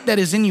light that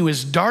is in you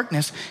is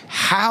darkness,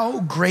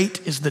 how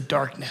great is the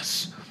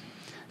darkness?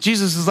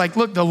 Jesus is like,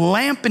 look, the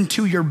lamp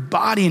into your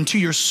body, into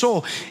your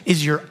soul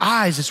is your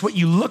eyes. It's what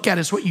you look at.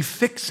 It's what you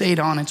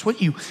fixate on. It's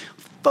what you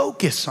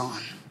focus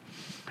on.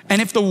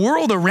 And if the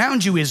world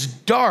around you is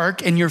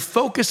dark and you're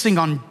focusing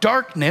on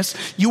darkness,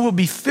 you will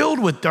be filled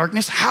with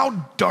darkness.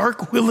 How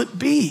dark will it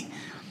be?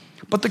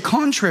 But the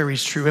contrary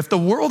is true. If the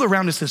world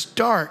around us is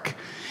dark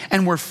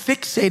and we're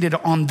fixated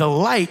on the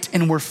light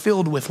and we're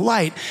filled with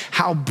light,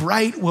 how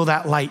bright will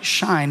that light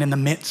shine in the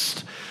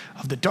midst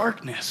of the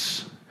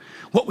darkness?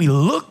 What we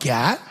look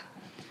at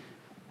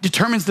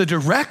determines the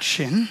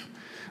direction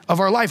of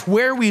our life.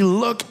 Where we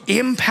look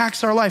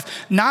impacts our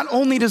life. Not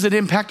only does it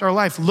impact our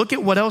life, look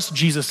at what else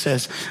Jesus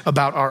says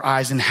about our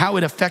eyes and how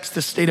it affects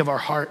the state of our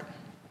heart.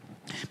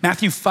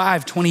 Matthew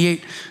 5,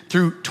 28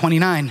 through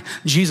 29,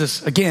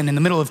 Jesus, again, in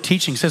the middle of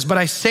teaching, says, "But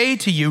I say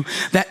to you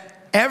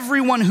that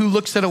everyone who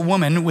looks at a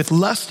woman with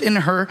lust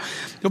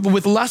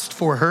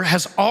for her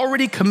has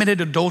already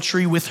committed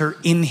adultery with her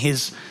in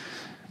his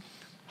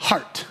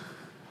heart."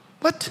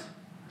 What?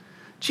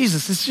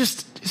 Jesus, it's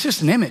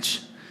just an image.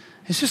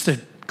 It's just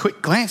a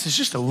quick glance. It's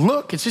just a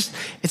look. It's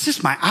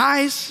just my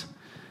eyes.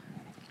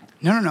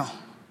 No.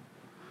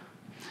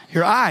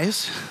 Your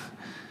eyes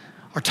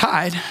are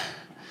tied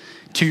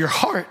to your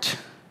heart.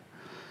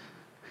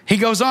 He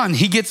goes on,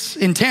 he gets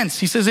intense.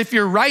 He says, if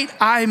your right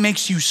eye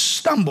makes you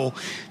stumble,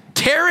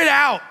 tear it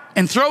out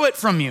and throw it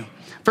from you.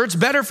 For it's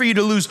better for you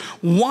to lose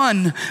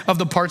one of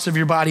the parts of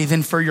your body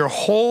than for your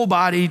whole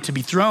body to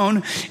be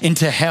thrown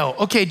into hell.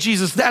 Okay,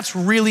 Jesus, that's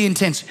really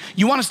intense.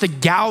 You want us to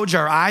gouge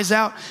our eyes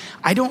out?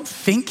 I don't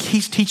think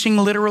he's teaching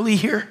literally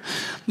here.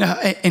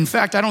 In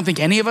fact, I don't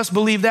think any of us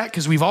believe that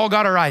because we've all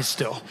got our eyes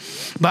still.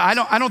 But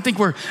I don't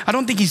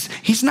think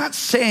he's not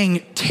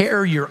saying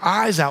tear your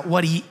eyes out.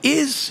 What he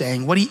is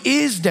saying, what he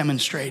is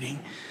demonstrating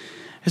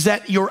is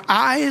that your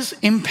eyes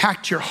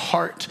impact your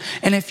heart.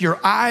 And if your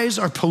eyes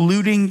are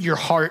polluting your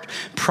heart,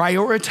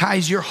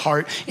 prioritize your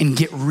heart and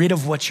get rid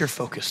of what you're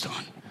focused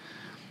on.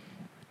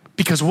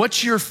 Because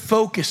what you're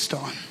focused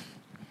on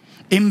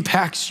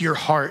impacts your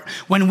heart.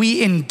 When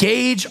we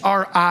engage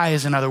our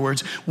eyes, in other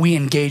words, we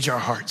engage our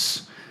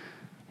hearts.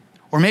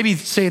 Or maybe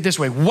say it this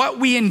way, what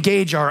we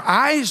engage our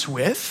eyes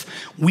with,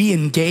 we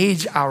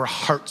engage our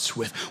hearts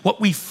with. What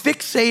we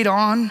fixate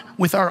on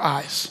with our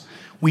eyes,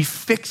 we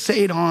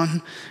fixate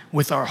on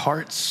with our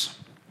hearts.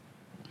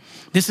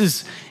 This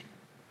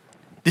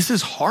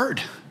is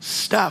hard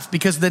stuff,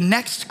 because the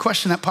next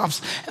question that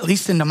pops, at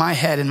least into my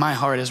head and my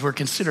heart, as we're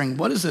considering,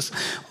 what is this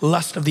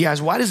lust of the eyes?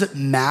 Why does it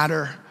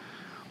matter?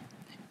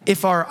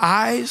 If our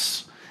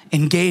eyes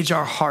engage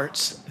our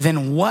hearts,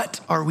 then what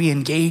are we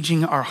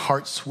engaging our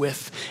hearts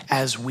with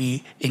as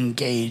we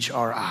engage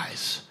our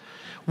eyes?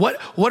 What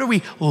are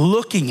we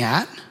looking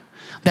at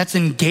that's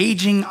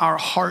engaging our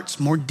hearts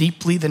more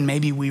deeply than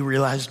maybe we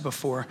realized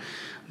before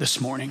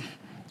this morning?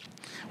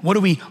 What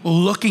are we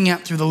looking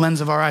at through the lens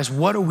of our eyes?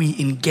 What are we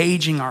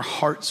engaging our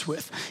hearts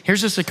with?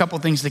 Here's just a couple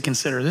things to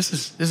consider.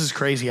 This is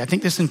crazy. I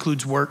think this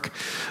includes work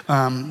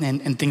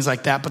and things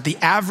like that. But the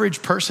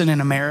average person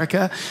in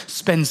America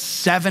spends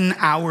 7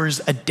 hours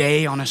a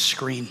day on a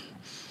screen.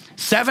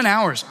 7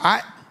 hours.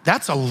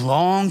 That's a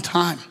long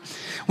time.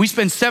 We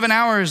spend 7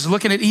 hours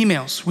looking at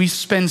emails. We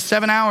spend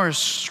 7 hours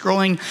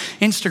scrolling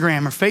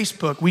Instagram or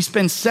Facebook. We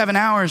spend 7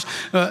 hours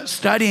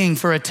studying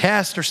for a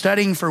test or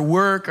studying for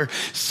work, or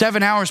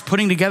 7 hours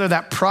putting together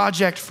that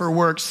project for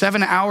work.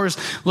 7 hours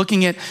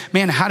looking at,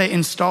 how to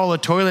install a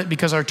toilet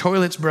because our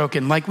toilet's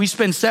broken. Like, we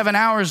spend 7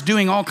 hours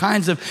doing all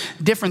kinds of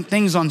different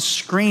things on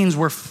screens.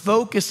 We're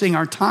focusing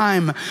our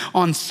time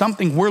on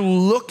something. We're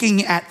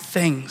looking at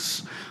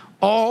things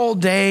all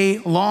day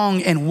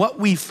long, and what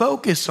we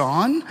focus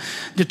on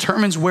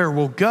determines where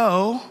we'll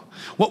go.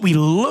 What we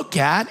look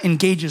at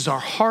engages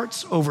our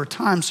hearts over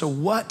time. So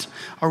what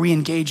are we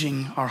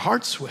engaging our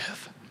hearts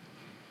with?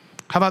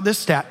 How about this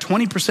stat?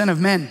 20%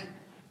 of men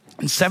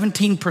and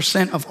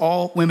 17% of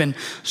all women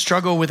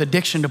struggle with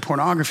addiction to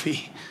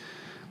pornography.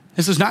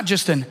 This is not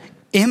just an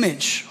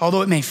image,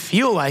 although it may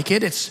feel like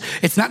it.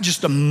 It's not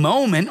just a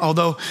moment,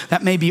 although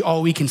that may be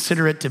all we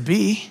consider it to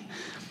be.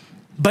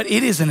 But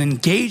it is an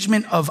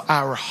engagement of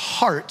our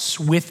hearts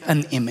with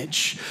an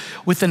image,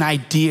 with an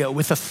idea,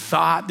 with a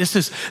thought. This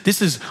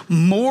is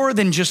more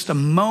than just a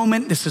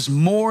moment. This is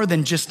more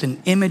than just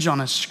an image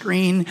on a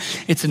screen.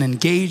 It's an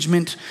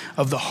engagement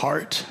of the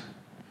heart.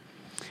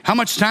 How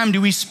much time do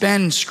we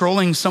spend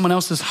scrolling someone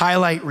else's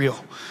highlight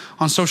reel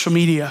on social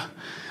media?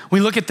 We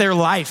look at their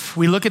life.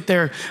 We look at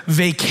their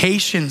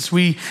vacations.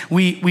 We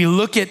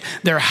look at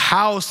their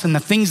house and the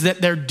things that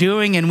they're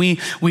doing, and we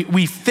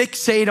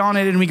fixate on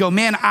it, and we go,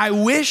 man, I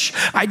wish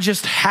I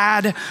just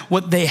had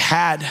what they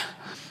had.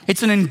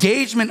 It's an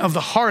engagement of the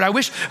heart. I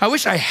wish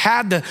I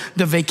had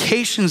the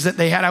vacations that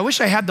they had. I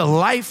wish I had the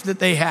life that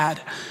they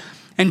had.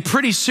 And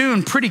pretty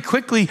soon, pretty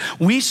quickly,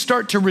 we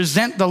start to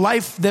resent the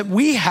life that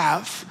we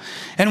have.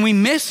 And we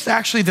miss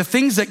actually the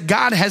things that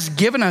God has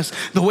given us,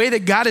 the way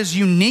that God has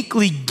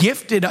uniquely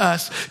gifted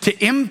us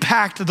to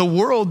impact the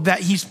world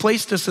that he's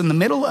placed us in the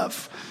middle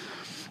of.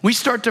 We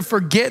start to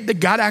forget that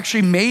God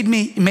actually made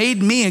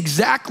me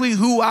exactly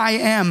who I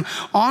am,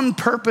 on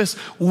purpose,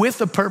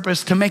 with a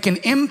purpose, to make an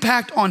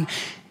impact on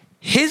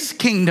his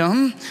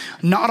kingdom,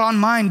 not on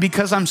mine,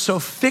 because I'm so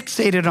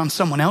fixated on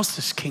someone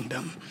else's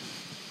kingdom.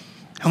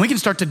 And we can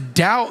start to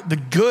doubt the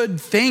good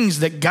things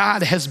that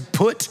God has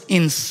put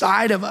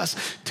inside of us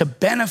to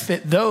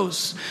benefit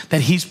those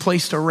that he's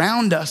placed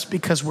around us,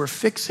 because we're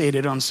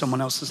fixated on someone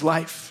else's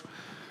life.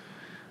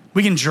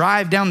 We can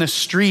drive down the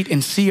street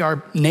and see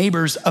our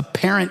neighbor's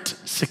apparent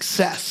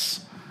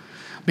success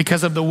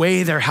because of the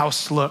way their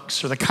house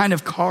looks, or the kind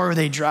of car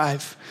they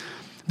drive,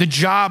 the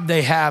job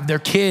they have, their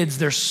kids,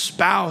 their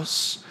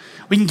spouse.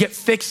 We can get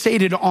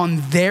fixated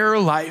on their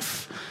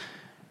life,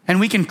 and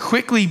we can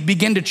quickly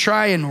begin to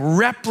try and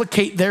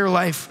replicate their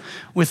life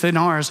within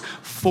ours,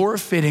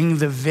 forfeiting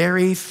the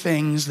very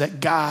things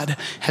that God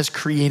has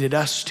created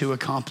us to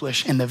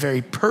accomplish and the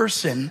very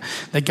person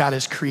that God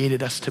has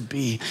created us to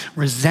be.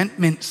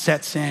 Resentment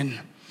sets in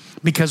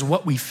because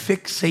what we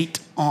fixate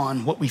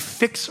on, what we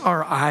fix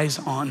our eyes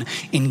on,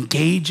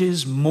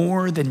 engages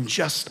more than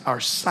just our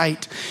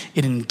sight.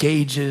 It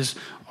engages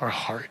our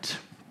heart.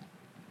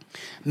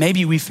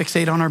 Maybe we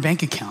fixate on our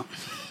bank account.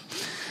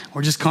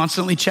 We're just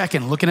constantly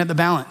checking, looking at the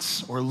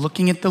balance, or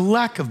looking at the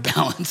lack of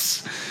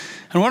balance,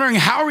 and wondering,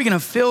 how are we going to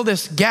fill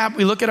this gap?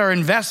 We look at our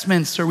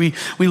investments, or we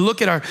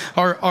look at our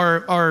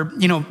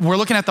we're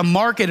looking at the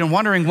market and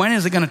wondering, when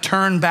is it going to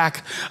turn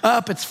back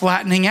up? It's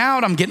flattening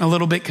out. I'm getting a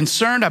little bit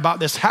concerned. I bought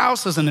this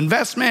house as an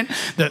investment,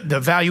 the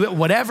value,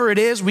 whatever it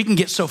is. We can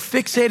get so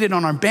fixated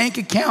on our bank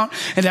account,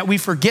 and that we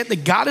forget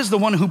that God is the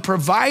one who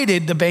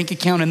provided the bank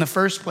account in the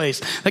first place,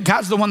 that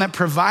God's the one that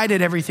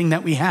provided everything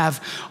that we have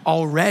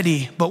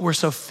already. But we're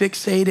so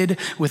fixated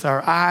with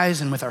our eyes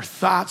and with our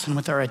thoughts and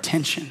with our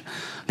attention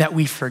that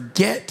we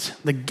forget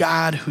the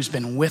God who's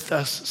been with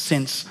us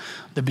since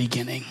the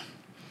beginning.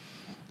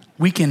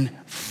 We can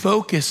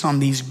focus on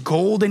these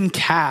golden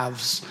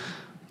calves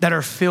that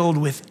are filled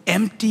with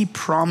empty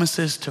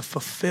promises to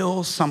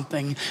fulfill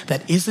something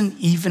that isn't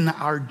even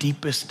our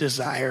deepest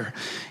desire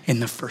in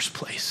the first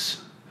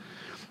place.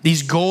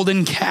 These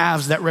golden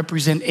calves that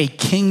represent a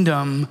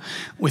kingdom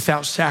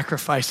without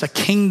sacrifice, a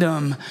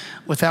kingdom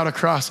without a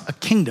cross, a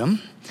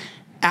kingdom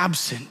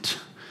absent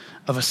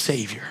of a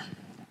savior.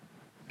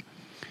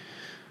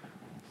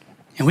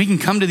 And we can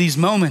come to these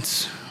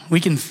moments,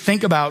 we can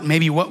think about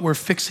maybe what we're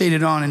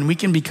fixated on, and we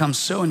can become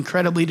so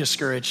incredibly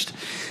discouraged.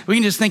 We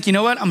can just think, you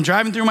know what? I'm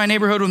driving through my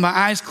neighborhood with my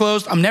eyes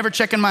closed. I'm never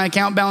checking my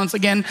account balance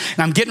again, and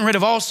I'm getting rid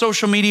of all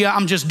social media.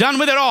 I'm just done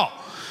with it all.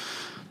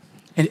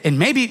 And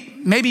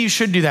maybe you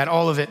should do that,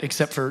 all of it,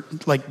 except for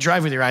like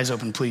drive with your eyes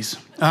open, please.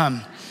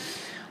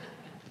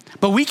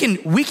 But we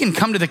can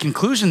come to the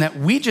conclusion that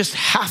we just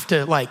have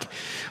to like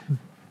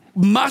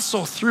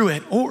muscle through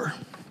it. Or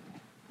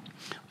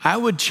I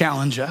would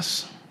challenge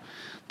us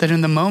that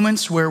in the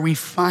moments where we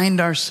find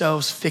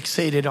ourselves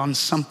fixated on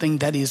something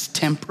that is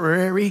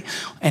temporary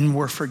and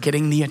we're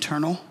forgetting the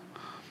eternal,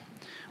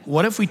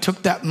 what if we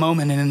took that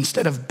moment and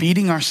instead of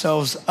beating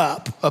ourselves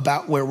up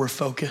about where we're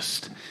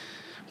focused,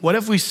 what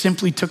if we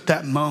simply took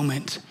that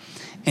moment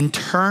and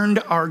turned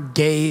our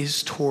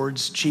gaze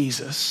towards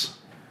Jesus,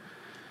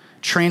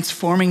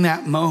 transforming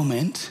that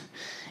moment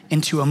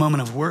into a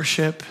moment of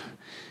worship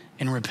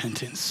and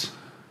repentance?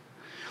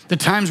 The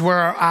times where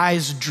our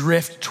eyes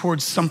drift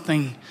towards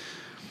something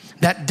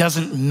that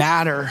doesn't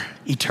matter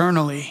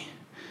eternally,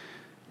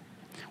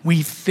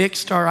 we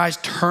fixed our eyes,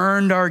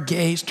 turned our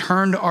gaze,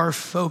 turned our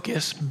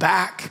focus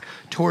back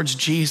towards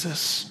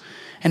Jesus.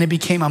 And it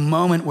became a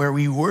moment where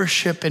we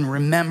worship and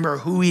remember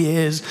who he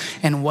is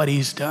and what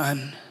he's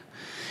done.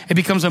 It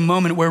becomes a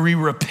moment where we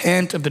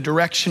repent of the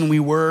direction we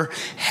were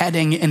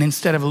heading, and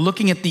instead of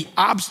looking at the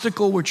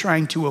obstacle we're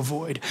trying to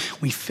avoid,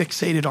 we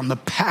fixated on the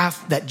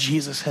path that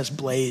Jesus has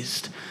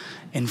blazed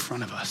in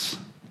front of us.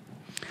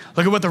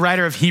 Look at what the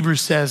writer of Hebrews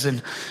says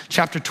in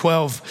chapter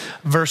 12,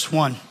 verse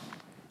 1.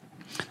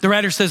 The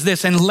writer says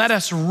this, and let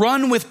us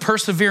run with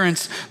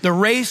perseverance the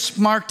race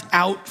marked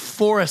out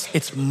for us.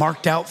 It's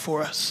marked out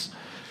for us.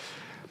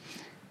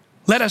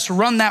 Let us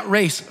run that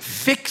race,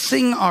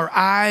 fixing our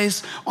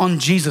eyes on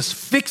Jesus,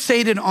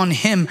 fixated on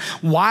him.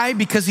 Why?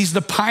 Because he's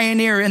the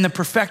pioneer and the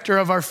perfecter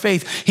of our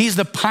faith. He's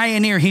the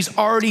pioneer. He's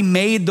already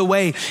made the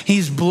way.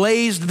 He's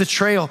blazed the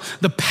trail.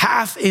 The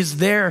path is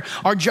there.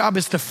 Our job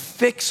is to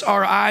fix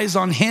our eyes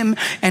on him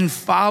and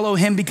follow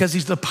him because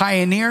he's the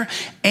pioneer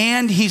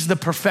and he's the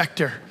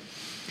perfecter.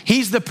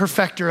 He's the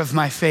perfecter of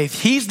my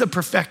faith. He's the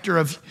perfecter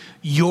of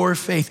your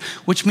faith,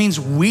 which means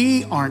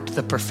we aren't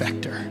the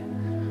perfecter.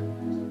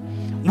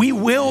 We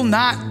will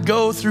not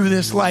go through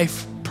this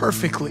life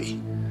perfectly,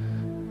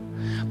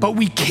 but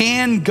we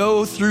can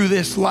go through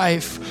this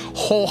life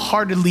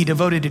wholeheartedly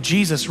devoted to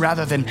Jesus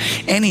rather than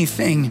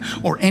anything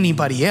or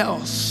anybody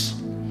else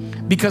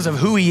because of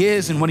who he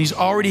is and what he's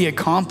already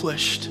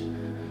accomplished.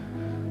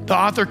 The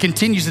author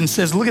continues and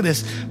says, look at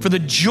this. For the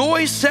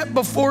joy set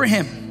before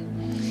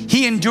him,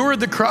 he endured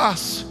the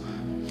cross.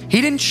 He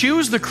didn't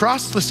choose the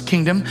crossless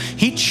kingdom.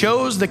 He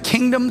chose the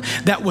kingdom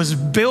that was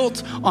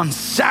built on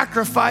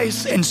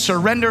sacrifice and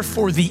surrender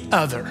for the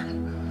other.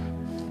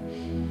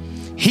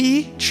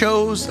 He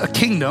chose a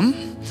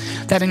kingdom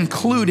that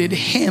included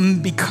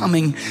him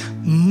becoming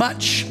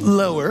much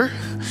lower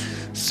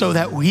so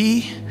that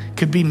we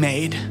could be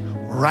made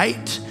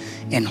right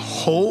and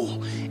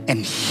whole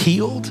and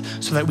healed,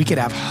 so that we could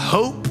have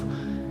hope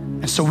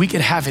and so we could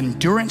have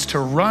endurance to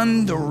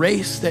run the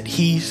race that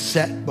he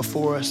set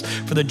before us.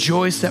 For the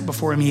joy set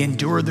before him, he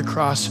endured the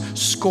cross,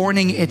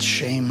 scorning its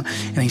shame,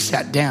 and he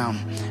sat down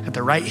at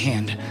the right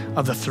hand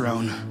of the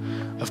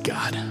throne of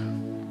God.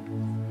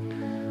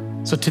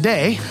 So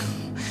today,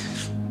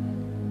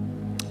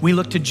 we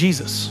look to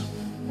Jesus.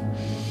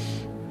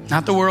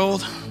 Not the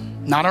world,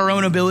 not our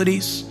own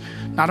abilities,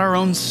 not our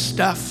own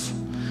stuff,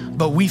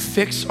 but we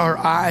fix our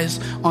eyes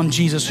on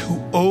Jesus,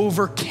 who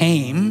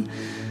overcame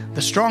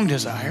the strong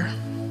desire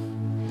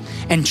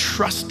and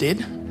trusted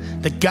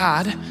that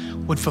God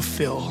would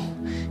fulfill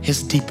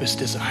his deepest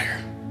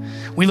desire.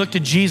 We look to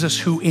Jesus,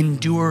 who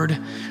endured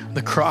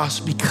the cross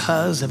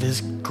because of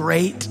his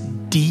great,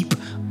 deep,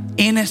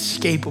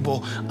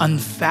 inescapable,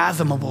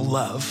 unfathomable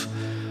love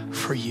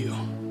for you.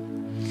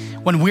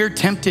 When we're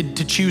tempted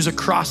to choose a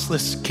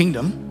crossless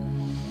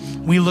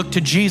kingdom, we look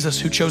to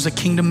Jesus, who chose a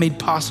kingdom made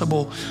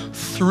possible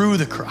through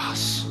the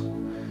cross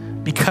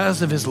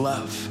because of his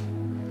love.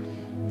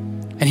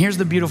 And here's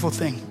the beautiful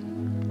thing.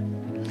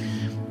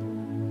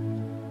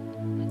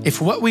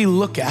 If what we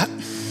look at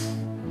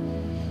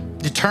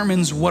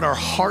determines what our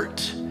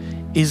heart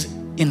is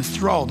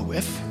enthralled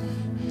with,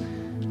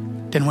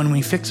 then when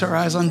we fix our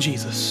eyes on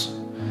Jesus,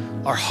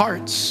 our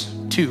hearts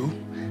too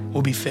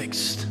will be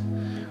fixed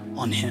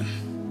on him.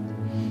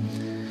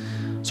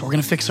 So we're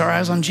gonna fix our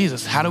eyes on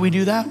Jesus. How do we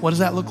do that? What does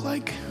that look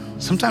like?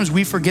 Sometimes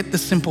we forget the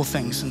simple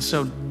things. And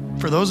so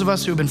for those of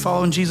us who have been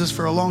following Jesus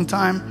for a long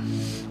time,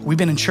 we've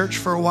been in church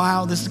for a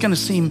while, this is gonna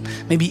seem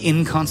maybe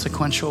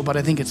inconsequential, but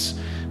I think it's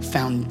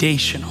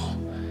foundational.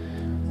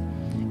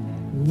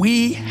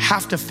 we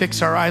have to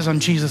fix our eyes on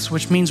Jesus,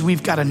 which means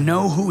we've got to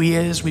know who he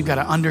is. We've got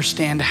to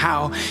understand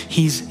how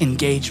he's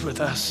engaged with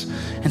us.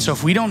 And so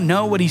if we don't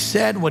know what he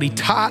said, what he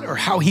taught, or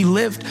how he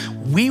lived,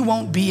 we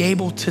won't be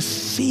able to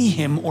see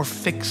him or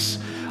fix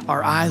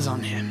our eyes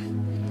on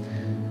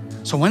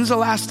him. So when's the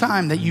last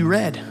time that you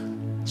read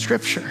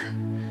scripture,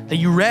 that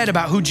you read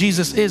about who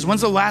Jesus is?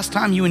 When's the last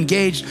time you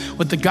engaged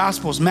with the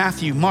Gospels,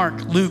 Matthew,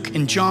 Mark, Luke,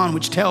 and John,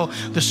 which tell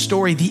the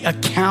story, the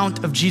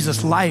account of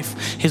Jesus' life,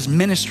 his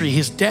ministry,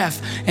 his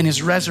death, and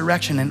his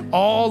resurrection, and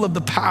all of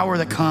the power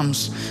that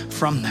comes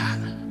from that?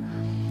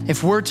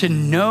 If we're to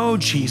know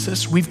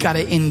Jesus, we've got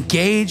to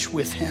engage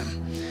with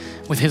him,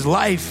 with his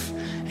life,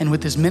 and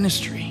with his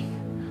ministry.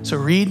 So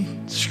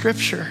read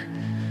scripture.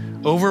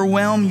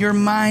 Overwhelm your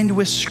mind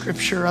with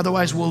scripture.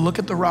 Otherwise, we'll look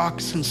at the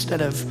rocks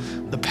instead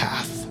of the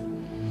path.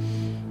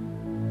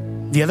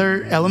 The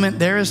other element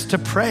there is to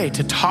pray,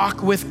 to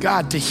talk with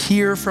God, to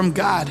hear from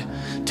God,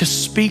 to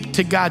speak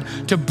to God,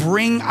 to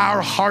bring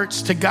our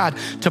hearts to God,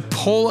 to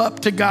pull up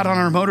to God on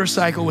our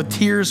motorcycle with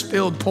tears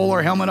filled, pull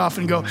our helmet off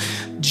and go,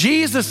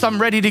 Jesus, I'm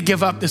ready to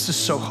give up. This is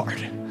so hard.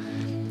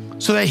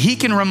 So that he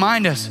can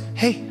remind us,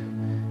 hey,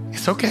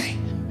 it's okay.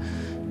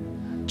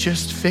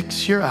 Just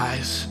fix your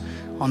eyes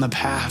on the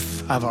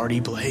path I've already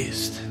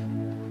blazed.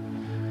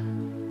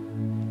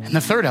 And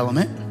the third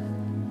element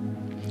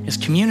is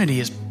community,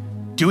 is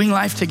doing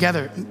life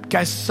together.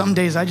 Guys, some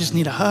days I just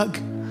need a hug.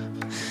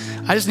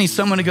 I just need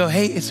someone to go,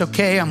 hey, it's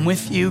okay, I'm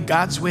with you,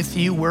 God's with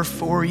you, we're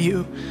for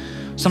you.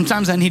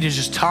 Sometimes I need to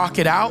just talk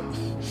it out.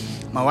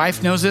 My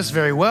wife knows this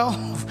very well.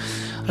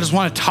 I just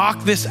want to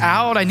talk this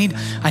out. I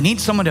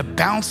need someone to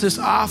bounce this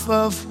off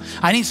of.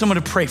 I need someone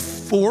to pray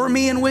for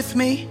me and with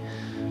me.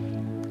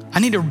 I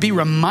need to be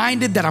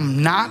reminded that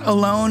I'm not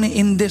alone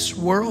in this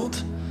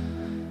world.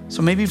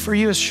 So maybe for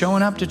you, it's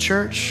showing up to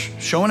church,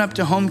 showing up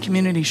to home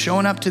community,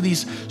 showing up to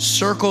these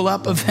circle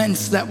up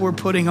events that we're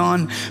putting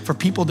on for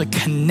people to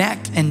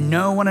connect and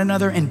know one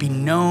another and be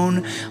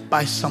known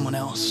by someone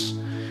else.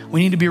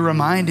 We need to be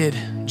reminded,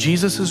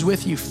 Jesus is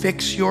with you.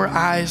 Fix your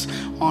eyes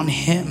on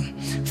him.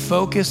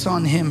 Focus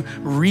on him.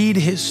 Read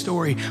his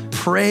story.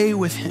 Pray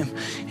with him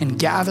and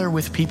gather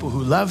with people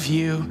who love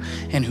you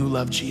and who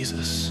love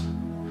Jesus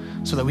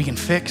so that we can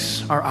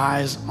fix our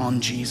eyes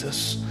on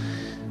Jesus,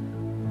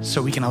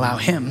 so we can allow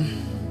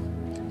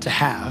him to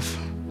have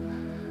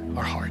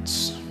our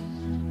hearts.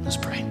 Let's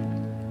pray.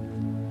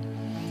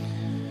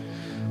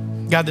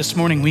 God, this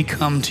morning we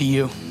come to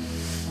you.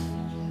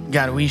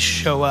 God, we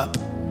show up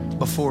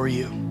before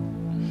you.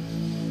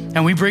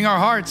 And we bring our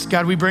hearts,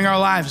 God, we bring our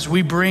lives.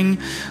 We bring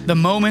the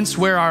moments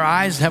where our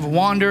eyes have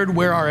wandered,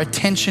 where our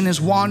attention has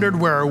wandered,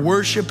 where our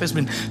worship has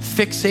been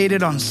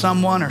fixated on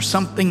someone or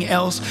something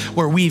else,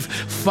 where we've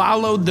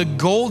followed the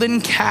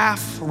golden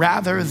calf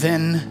rather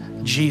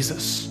than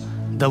Jesus,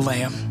 the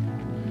Lamb.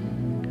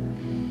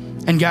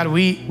 And God,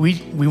 we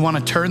want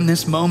to turn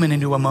this moment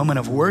into a moment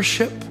of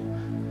worship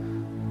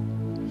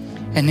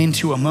and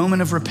into a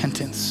moment of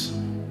repentance.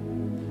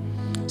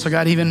 So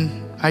God,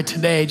 even I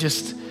today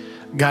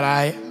God,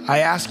 I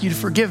ask you to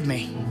forgive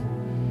me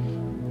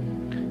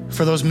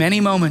for those many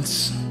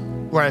moments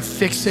where I've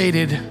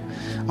fixated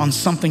on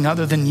something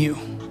other than you.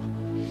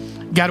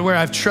 God, where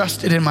I've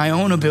trusted in my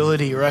own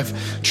ability, or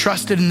I've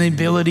trusted in the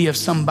ability of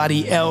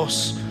somebody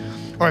else,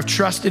 or I've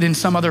trusted in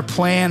some other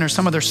plan or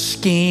some other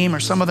scheme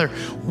or some other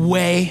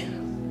way.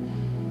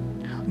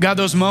 God,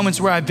 those moments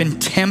where I've been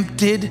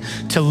tempted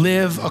to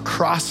live a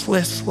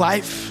crossless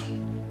life,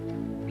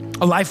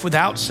 a life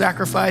without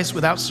sacrifice,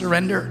 without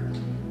surrender.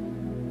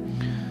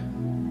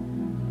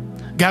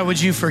 God,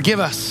 would you forgive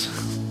us?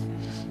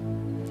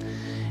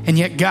 And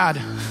yet, God,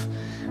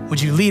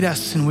 would you lead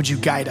us and would you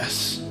guide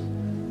us?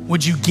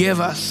 Would you give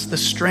us the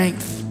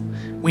strength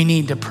we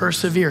need to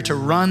persevere, to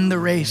run the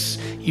race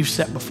you've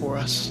set before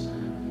us?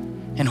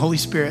 And Holy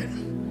Spirit,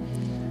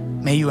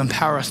 may you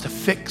empower us to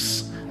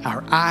fix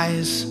our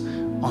eyes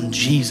on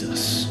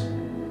Jesus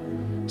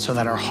so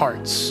that our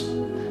hearts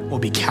will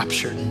be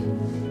captured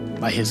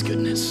by his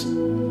goodness.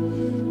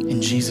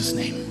 In Jesus'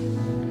 name.